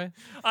the other way?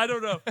 I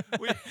don't know.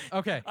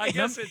 Okay. I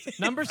guess it's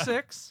number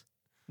 6.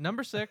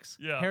 Number 6.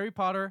 Yeah. Harry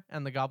Potter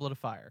and the Goblet of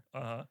Fire.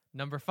 Uh-huh.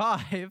 Number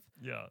 5.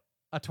 Yeah.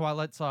 A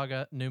Twilight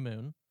Saga New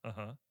Moon.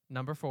 Uh-huh.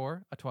 Number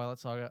 4. A Twilight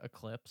Saga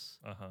Eclipse.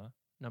 Uh-huh.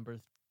 Number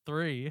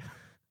 3.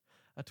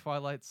 A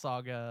Twilight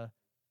Saga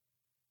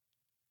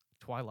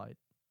Twilight.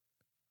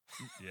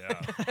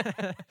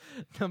 Yeah.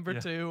 Number Yeah.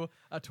 2,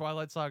 A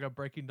Twilight Saga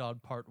Breaking Dawn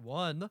Part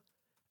 1.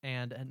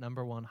 And at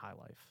number 1, High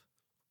Life.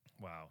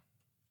 Wow.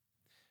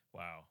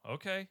 Wow.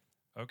 Okay.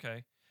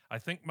 Okay. I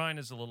think mine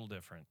is a little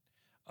different.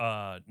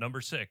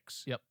 Number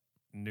 6. Yep.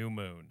 New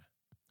Moon.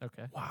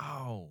 Okay.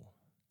 Wow.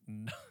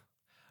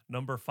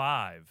 Number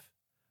 5.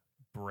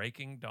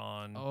 Breaking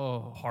Dawn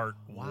Oh, Part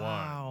 1.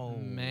 Wow.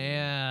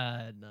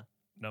 man.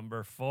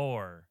 Number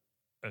 4.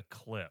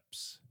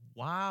 Eclipse.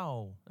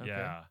 Wow. Okay.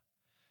 Yeah.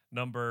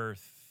 Number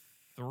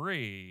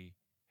 3.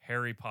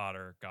 Harry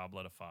Potter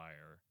Goblet of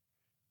Fire.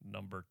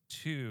 Number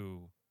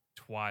 2.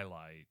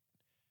 Twilight.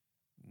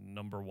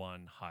 Number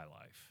 1. High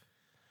Life.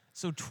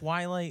 So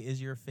Twilight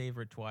is your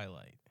favorite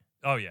Twilight?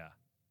 Oh yeah.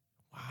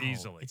 Wow.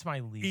 Easily. It's my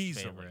least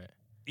Easily. favorite.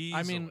 Easily.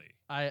 I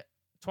mean,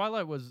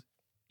 Twilight was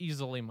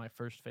easily my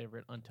first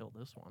favorite until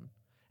this one.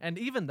 And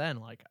even then,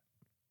 like,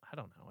 I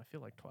don't know. I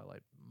feel like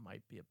Twilight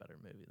might be a better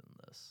movie than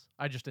this.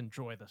 I just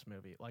enjoy this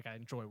movie. Like, I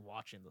enjoy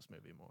watching this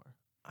movie more.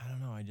 I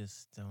don't know. I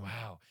just don't.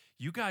 wow.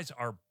 You guys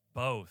are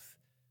both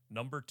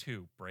number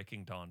 2.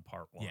 Breaking Dawn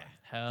Part 1. Yeah.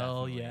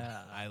 Hell definitely.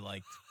 yeah. I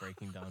liked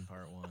Breaking Dawn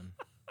Part 1.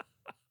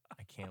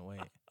 I can't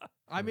wait.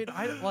 I mean,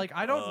 I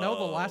don't know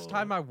the last Oh.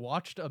 time I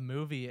watched a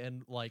movie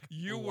and like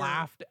You were-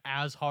 laughed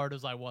as hard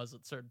as I was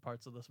at certain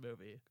parts of this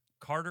movie.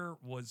 Carter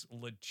was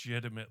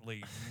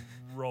legitimately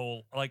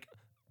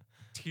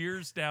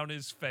tears down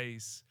his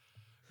face,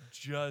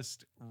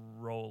 just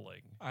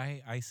rolling.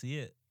 I see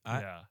it.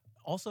 Yeah.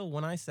 Also,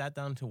 when I sat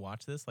down to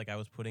watch this, like I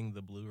was putting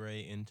the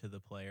Blu-ray into the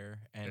player,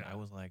 and Yeah. I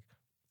was like,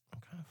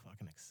 I'm kind of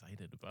fucking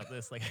excited about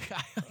this. Like,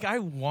 I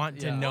want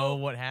to Yeah. know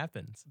what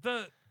happens.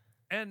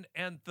 And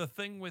the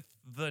thing with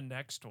the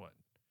next one.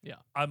 Yeah.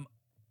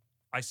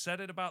 I said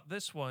it about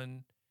this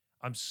one.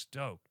 I'm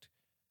stoked.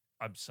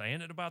 I'm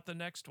saying it about the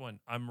next one.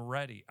 I'm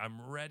ready.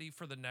 I'm ready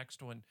for the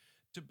next one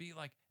to be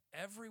like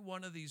every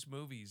one of these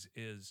movies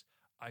is,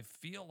 I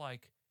feel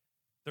like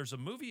there's a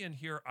movie in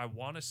here I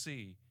want to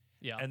see,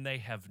 Yeah. and they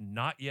have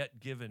not yet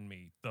given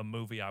me the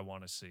movie I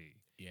want to see.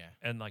 Yeah.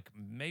 And like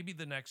maybe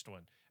the next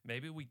one,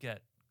 maybe we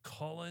get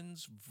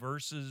Cullens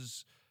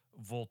versus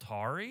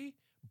Voltari.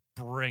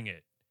 Bring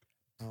it.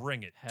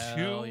 Bring it.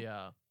 Hell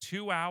yeah.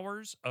 2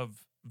 hours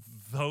of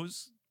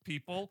those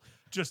people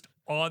just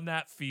on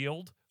that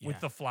field with Yeah.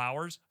 the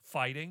flowers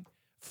fighting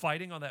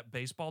on that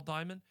baseball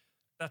diamond.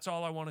 That's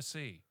all I want to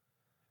see.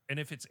 And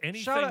if it's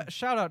anything,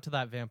 Shout out to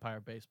that vampire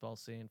baseball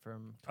scene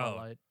from Oh,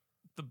 Twilight.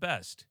 the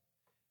best.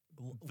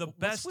 The What's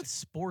best- with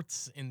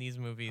sports in these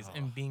movies Oh.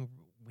 and being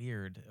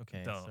weird.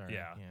 Okay. Dumb, Sorry.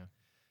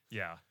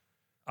 yeah.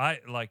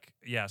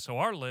 Yeah. So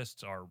our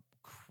lists are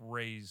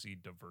crazy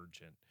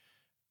divergent.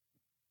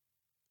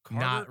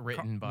 Not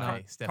written by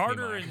not- Stephanie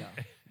Carter Meyer.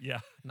 and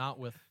yeah, Not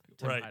with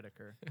Tim Right.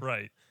 Heidecker.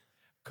 right.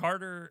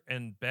 Carter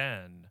and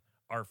Ben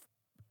are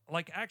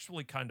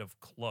actually kind of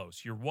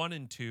close. You're 1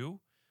 and 2,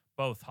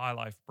 both High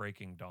Life,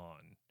 Breaking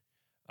Dawn.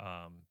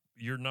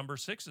 Your number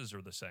 6s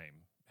are the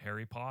same.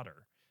 Harry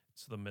Potter.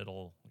 It's the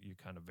middle. You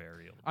kind of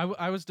vary a little.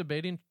 I was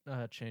debating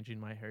changing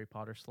my Harry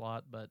Potter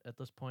slot, but at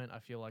this point, I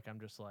feel like I'm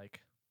just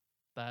like,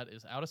 that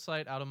is out of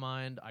sight, out of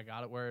mind. I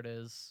got it where it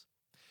is.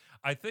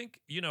 I think,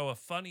 a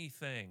funny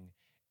thing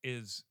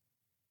is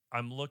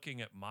I'm looking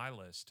at my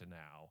list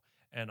now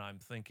and I'm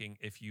thinking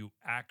if you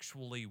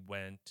actually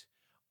went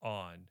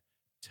on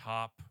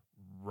top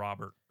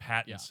Robert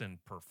Pattinson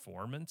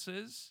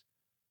performances,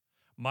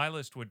 my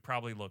list would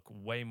probably look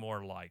way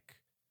more like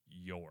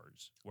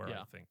yours, where I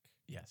Yeah. think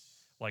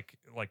Yes. like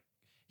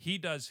he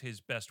does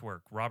his best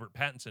work. Robert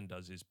Pattinson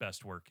does his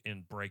best work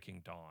in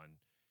Breaking Dawn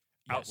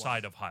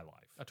outside of High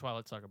Life. A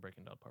Twilight Saga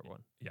Breaking Dawn Part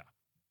 1.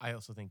 I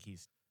also think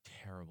he's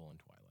terrible in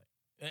Twilight.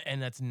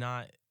 And that's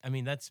not, I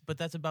mean, that's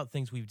about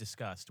things we've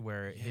discussed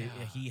where Yeah.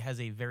 he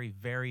has a very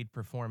varied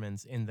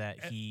performance in that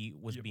And- he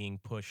was Yep. being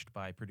pushed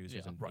by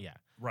producers. Yeah. And Right. yeah.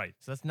 Right.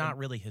 So that's not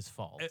really his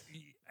fault.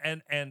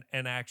 And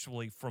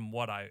actually from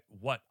what I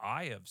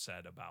have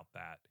said about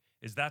that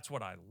is that's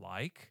what I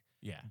like,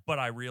 Yeah. but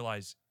I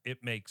realize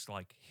it makes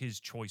like his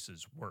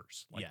choices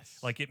worse. Like,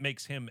 Yes. Like it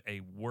makes him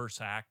a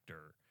worse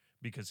actor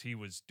because he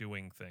was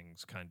doing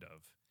things kind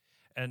of.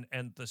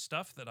 And the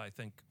stuff that I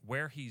think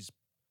where he's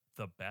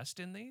the best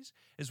in these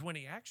is when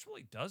he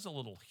actually does a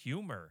little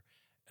humor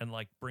and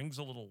like brings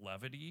a little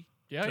levity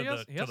Yeah, to he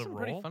has, the, he to has the some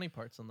role. pretty funny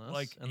parts in this,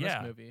 Like, in yeah,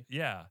 this movie.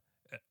 Yeah.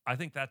 I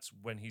think that's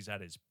when he's at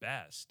his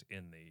best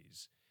in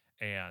these.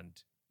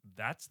 And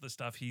that's the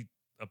stuff he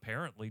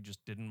apparently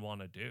just didn't want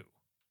to do.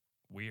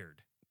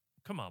 Weird.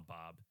 Come on,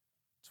 Bob.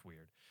 It's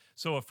weird.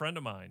 So a friend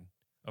of mine,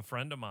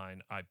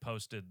 I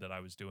posted that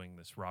I was doing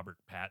this Robert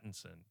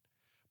Pattinson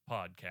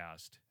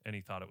podcast, and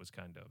he thought it was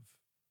kind of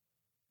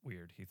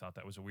weird. He thought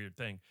that was a weird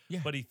thing.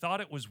 Yeah. But he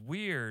thought it was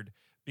weird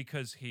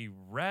because he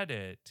read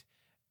it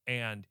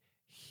and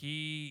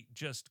he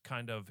just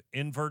kind of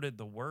inverted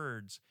the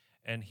words,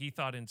 and he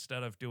thought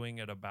instead of doing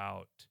it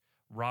about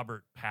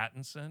Robert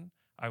Pattinson,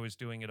 I was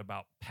doing it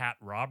about Pat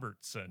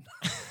Robertson.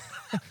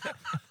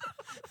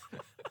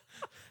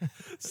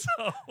 So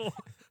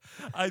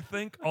I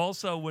think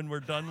also when we're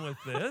done with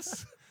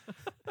this,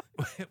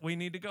 we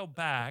need to go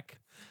back,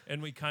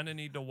 and we kind of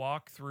need to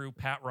walk through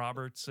Pat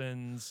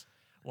Robertson's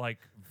like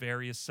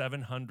various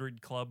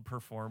 700 Club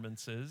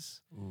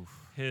performances,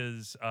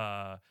 his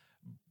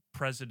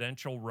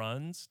presidential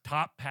runs,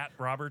 top Pat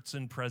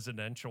Robertson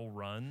presidential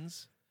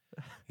runs.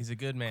 He's a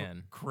good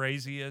man.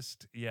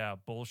 Craziest,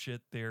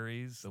 bullshit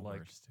theories. The like,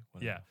 worst.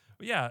 Whatever.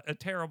 A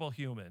terrible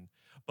human.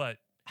 But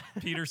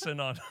Peterson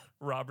on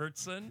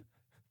Robertson,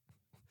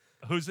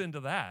 who's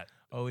into that?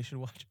 Oh, we should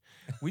watch.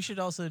 We should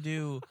also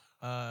do.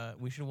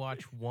 We should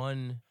watch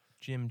one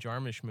Jim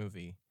Jarmusch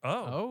movie.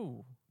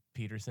 Oh.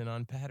 Peterson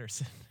on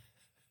Patterson.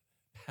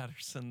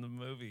 Patterson the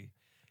movie.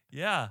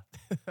 Yeah.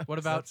 What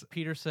about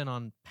Peterson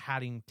on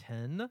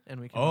Paddington? And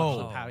we can watch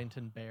the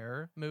Paddington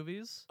Bear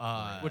movies,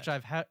 which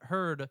I've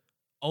heard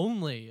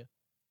only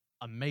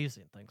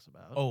amazing things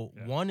about. Oh,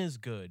 one is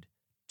good.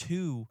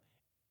 Two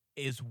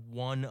is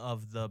one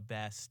of the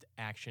best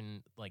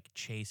action like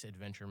chase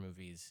adventure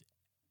movies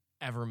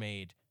ever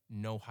made.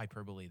 No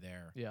hyperbole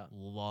there. Yeah.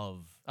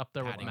 Love Up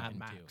there with Paddington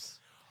Mad 2. Max.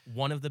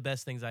 One of the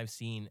best things I've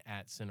seen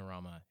at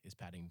Cinerama is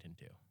Paddington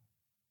 2.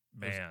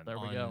 Man. There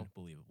we go.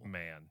 Unbelievable.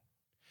 Man.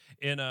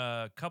 In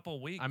a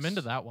couple weeks. I'm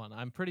into that one.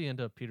 I'm pretty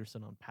into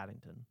Peterson on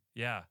Paddington.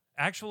 Yeah.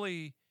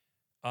 Actually,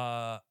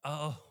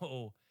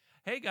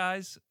 hey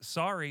guys,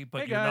 sorry,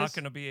 but Hey, you're not guys.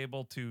 going to be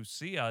able to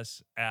see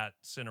us at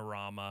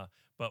Cinerama,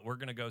 but we're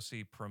going to go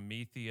see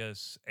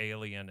Prometheus,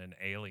 Alien, and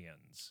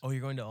Aliens. Oh,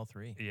 you're going to all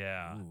three?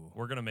 Yeah. Ooh.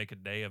 We're going to make a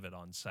day of it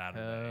on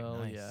Saturday. Hell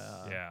Nice.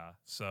 yeah. Yeah.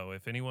 So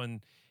if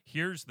anyone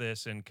hears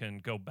this and can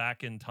go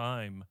back in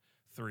time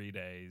 3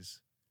 days,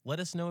 Let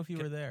us know if you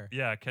were there.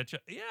 catch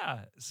up.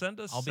 Yeah. Send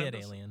us. I'll be send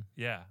at us- Alien.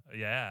 Yeah.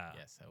 Yeah.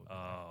 Yes, I would be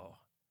Oh.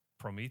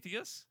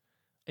 Prometheus?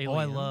 Oh,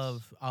 I Aliens.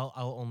 love.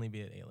 I'll only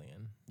be at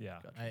Alien. Yeah.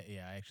 Gotcha.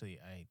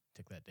 I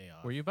took that day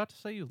off. Were you about to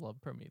say you love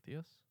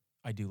Prometheus?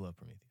 I do love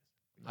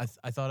Prometheus.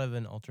 I thought of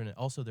an alternate.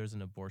 Also, there's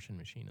an abortion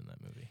machine in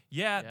that movie.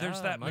 Yeah. There's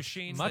Yeah, that much-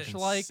 machine. much that-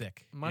 like-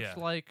 sick. Much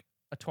like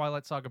a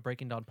Twilight Saga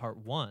Breaking Dawn Part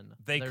 1.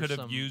 They there's could have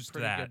some used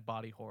pretty that. good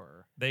body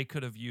horror. They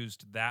could have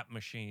used that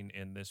machine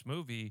in this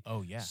movie.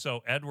 Oh yeah.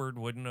 So Edward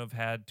wouldn't have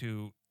had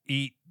to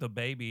eat the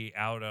baby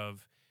out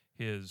of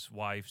his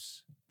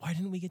wife's Why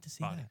didn't we get to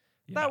see body. that?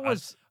 Yeah, That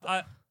was...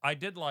 I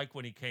did like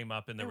when he came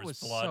up and there It was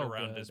was blood so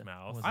around good. his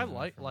mouth. Was I Wasn't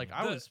like for like me.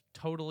 I The- was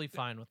totally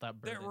fine with that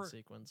there breathing were-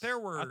 sequence. there I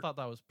were- thought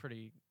that was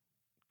pretty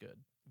good.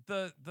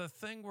 The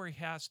thing where he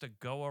has to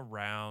go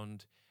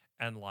around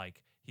and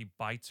like he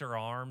bites her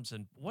arms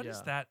and what is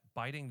Yeah. that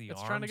biting the It's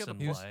arms trying to get the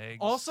and He was- legs?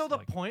 Also, the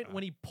Like, point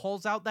when he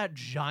pulls out that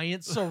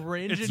giant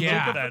syringe it's and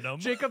yeah. venom.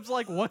 Jacob's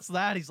like, "What's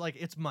that?" He's like,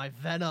 "It's my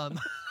venom."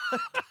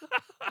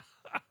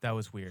 That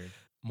was weird.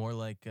 More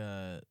like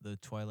the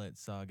Twilight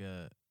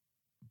Saga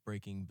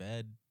Breaking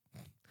Bed.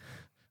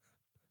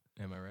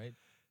 Am I right?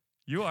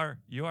 You are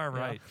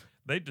right.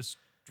 They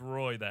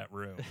destroy that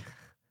room.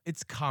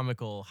 It's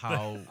comical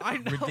how I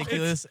know,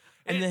 ridiculous.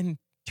 And it- then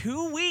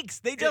 2 weeks,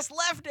 they just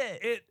left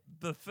it.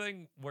 The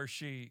thing where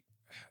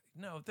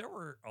there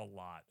were a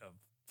lot of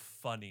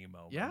funny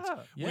moments.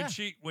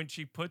 Yeah. When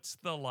she puts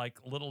the like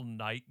little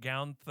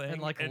nightgown thing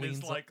And, like, is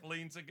leans like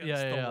leans against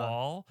Yeah, the yeah.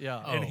 wall Yeah.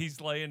 and Oh.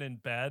 he's laying in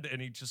bed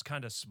and he just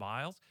kind of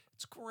smiles.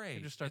 It's great.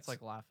 He just starts It's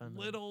like laughing. and-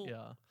 little-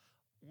 yeah.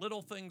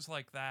 little things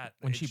like that.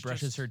 When she It's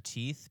brushes just- her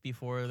teeth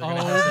before they're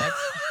gonna have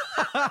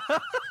Oh.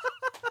 sex,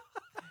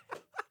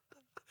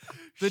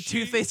 the She-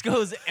 toothpaste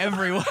goes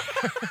everywhere.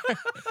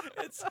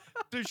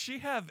 Does she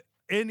have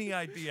any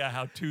idea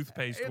how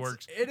toothpaste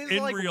works It is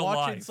in like real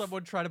watching life?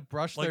 someone try to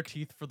brush their Like-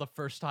 teeth for the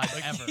first time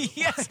ever.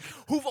 Yes,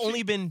 who've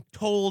only been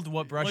told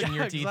what brushing Yeah,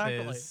 your teeth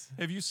exactly. is.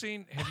 Have you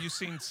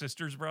seen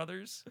Sisters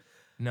Brothers?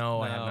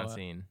 No, I have No. not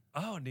seen.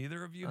 Oh,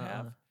 neither of you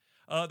Uh-uh.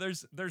 have.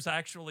 There's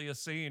actually a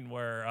scene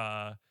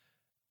where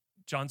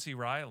John C.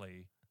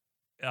 Reilly,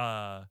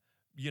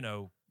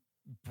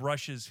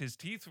 brushes his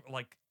teeth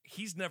like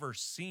he's never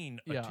seen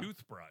a Yeah.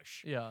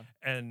 toothbrush. Yeah.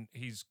 And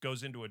he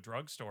goes into a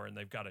drugstore and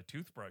they've got a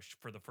toothbrush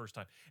for the first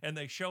time, and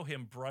they show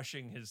him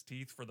brushing his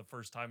teeth for the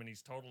first time, and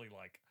he's totally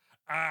like,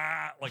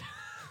 like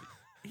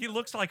he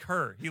looks like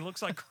her. He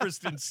looks like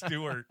Kristen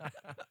Stewart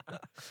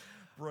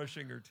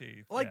brushing her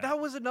teeth. Like Yeah. that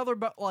was another,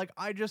 but like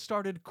I just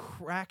started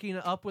cracking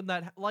up when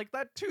that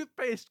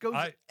toothpaste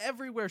goes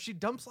everywhere. She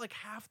dumps like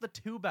half the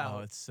tube out.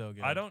 Oh, it's so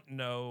good. I don't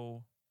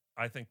know.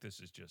 I think this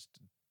is just.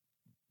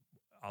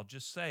 I'll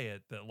just say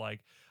it that like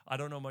I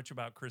don't know much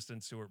about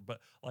Kristen Stewart, but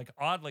like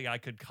oddly I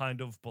could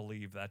kind of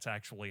believe that's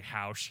actually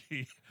how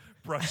she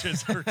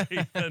brushes her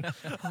teeth and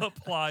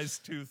applies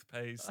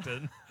toothpaste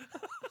and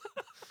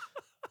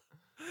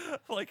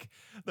like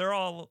they're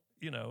all,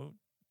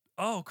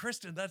 oh,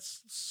 Kristen,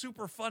 that's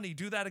super funny.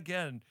 Do that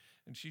again.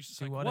 And she's just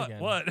Do like, what what? again?"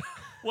 What?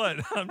 What?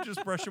 I'm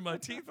just brushing my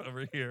teeth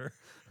over here.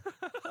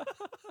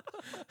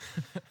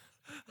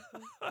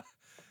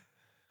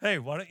 Hey,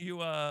 why don't you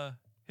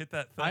hit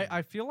that thing?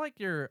 I feel like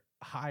you're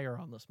higher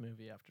on this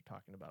movie after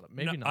talking about it.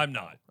 Maybe No, not. I'm though.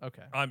 not.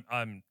 Okay. I'm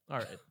All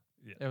right.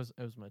 Yeah. It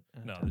was my.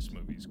 no, this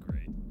movie's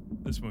great.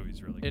 This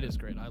movie's really It good. is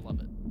great. I love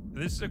it.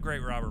 This is a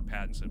great Robert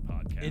Pattinson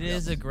podcast. It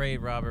is a great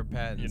Robert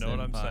Pattinson. You know what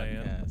I'm saying?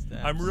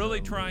 podcast. I'm really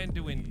Absolutely. trying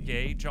to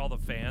engage all the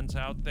fans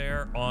out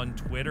there on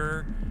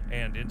Twitter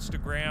and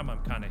Instagram. I'm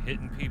kind of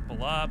hitting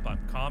people up. I'm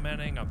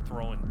commenting. I'm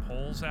throwing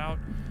polls out.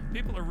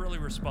 People are really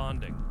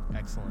responding.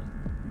 Excellent.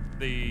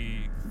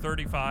 The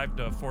 35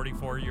 to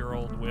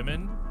 44-year-old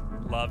women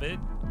love it.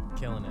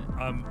 Killing it.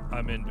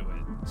 I'm into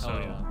it. So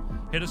yeah.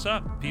 hit us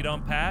up, Pete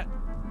on Pat,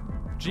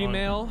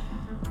 Gmail.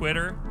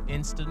 Twitter.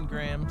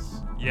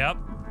 Instagrams. Yep.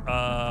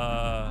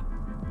 I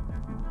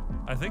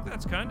think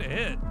that's kind of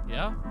it.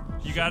 Yeah.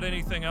 You got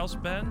anything else,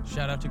 Ben?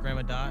 Shout out to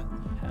Grandma Dot.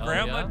 Hell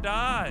Grandma yeah.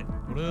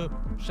 Dot. What up?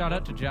 Shout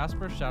out to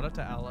Jasper. Shout out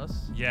to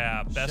Alice.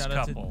 Yeah, best Shout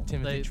out couple. to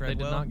Timothy They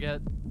Treadwell. did not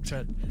get.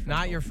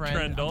 Not your friend.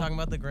 Trendle. I'm talking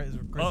about the Grizzly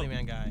Oh.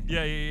 Man guy.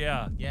 Yeah.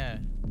 Yeah.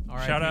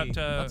 R.I.P. Shout out to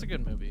That's a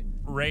good movie.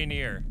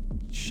 Rainier.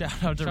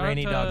 Shout out to Shout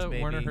Rainy out to Dogs,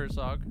 baby. Werner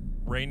Herzog.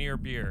 Rainier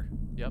Beer.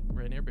 Yep,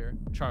 Rainier Beer.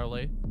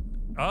 Charlie.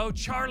 Oh,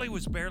 Charlie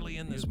was barely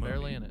in He this was movie.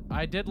 barely in it.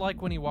 I did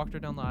like when he walked her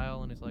down the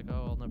aisle and he's like,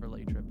 "Oh, I'll never let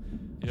you trip."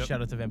 Yep.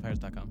 Shout out to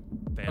vampires.com.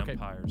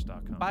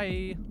 Vampires.com.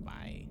 Bye.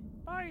 Bye.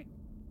 Bye.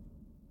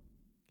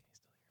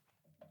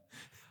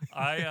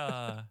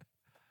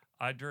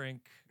 I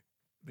drink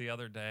the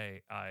other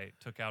day. I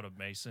took out a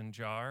mason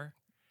jar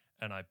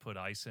and I put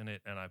ice in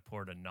it and I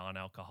poured a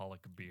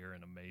non-alcoholic beer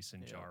in a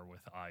mason jar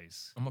with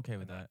ice. I'm okay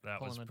with that.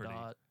 That was Pulling a pretty.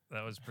 dot.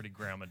 That was pretty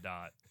Grandma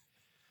Dot.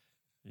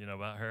 You know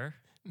about her?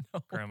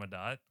 No. Grandma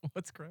Dot.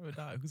 What's Grandma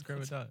Dot? Who's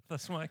Grandma Dot?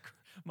 That's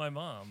my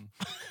mom.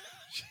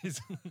 She's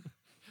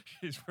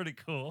pretty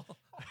cool.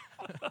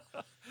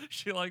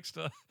 She likes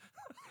to.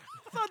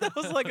 I thought that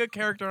was like a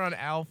character on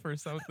Alf or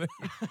something.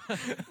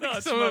 No,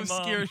 it's Some my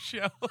obscure mom.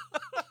 show.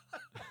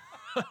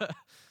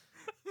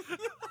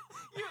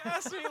 You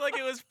asked me like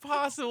it was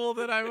possible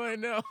that I might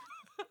know.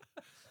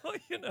 Well,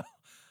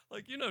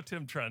 you know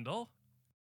Tim Trendle.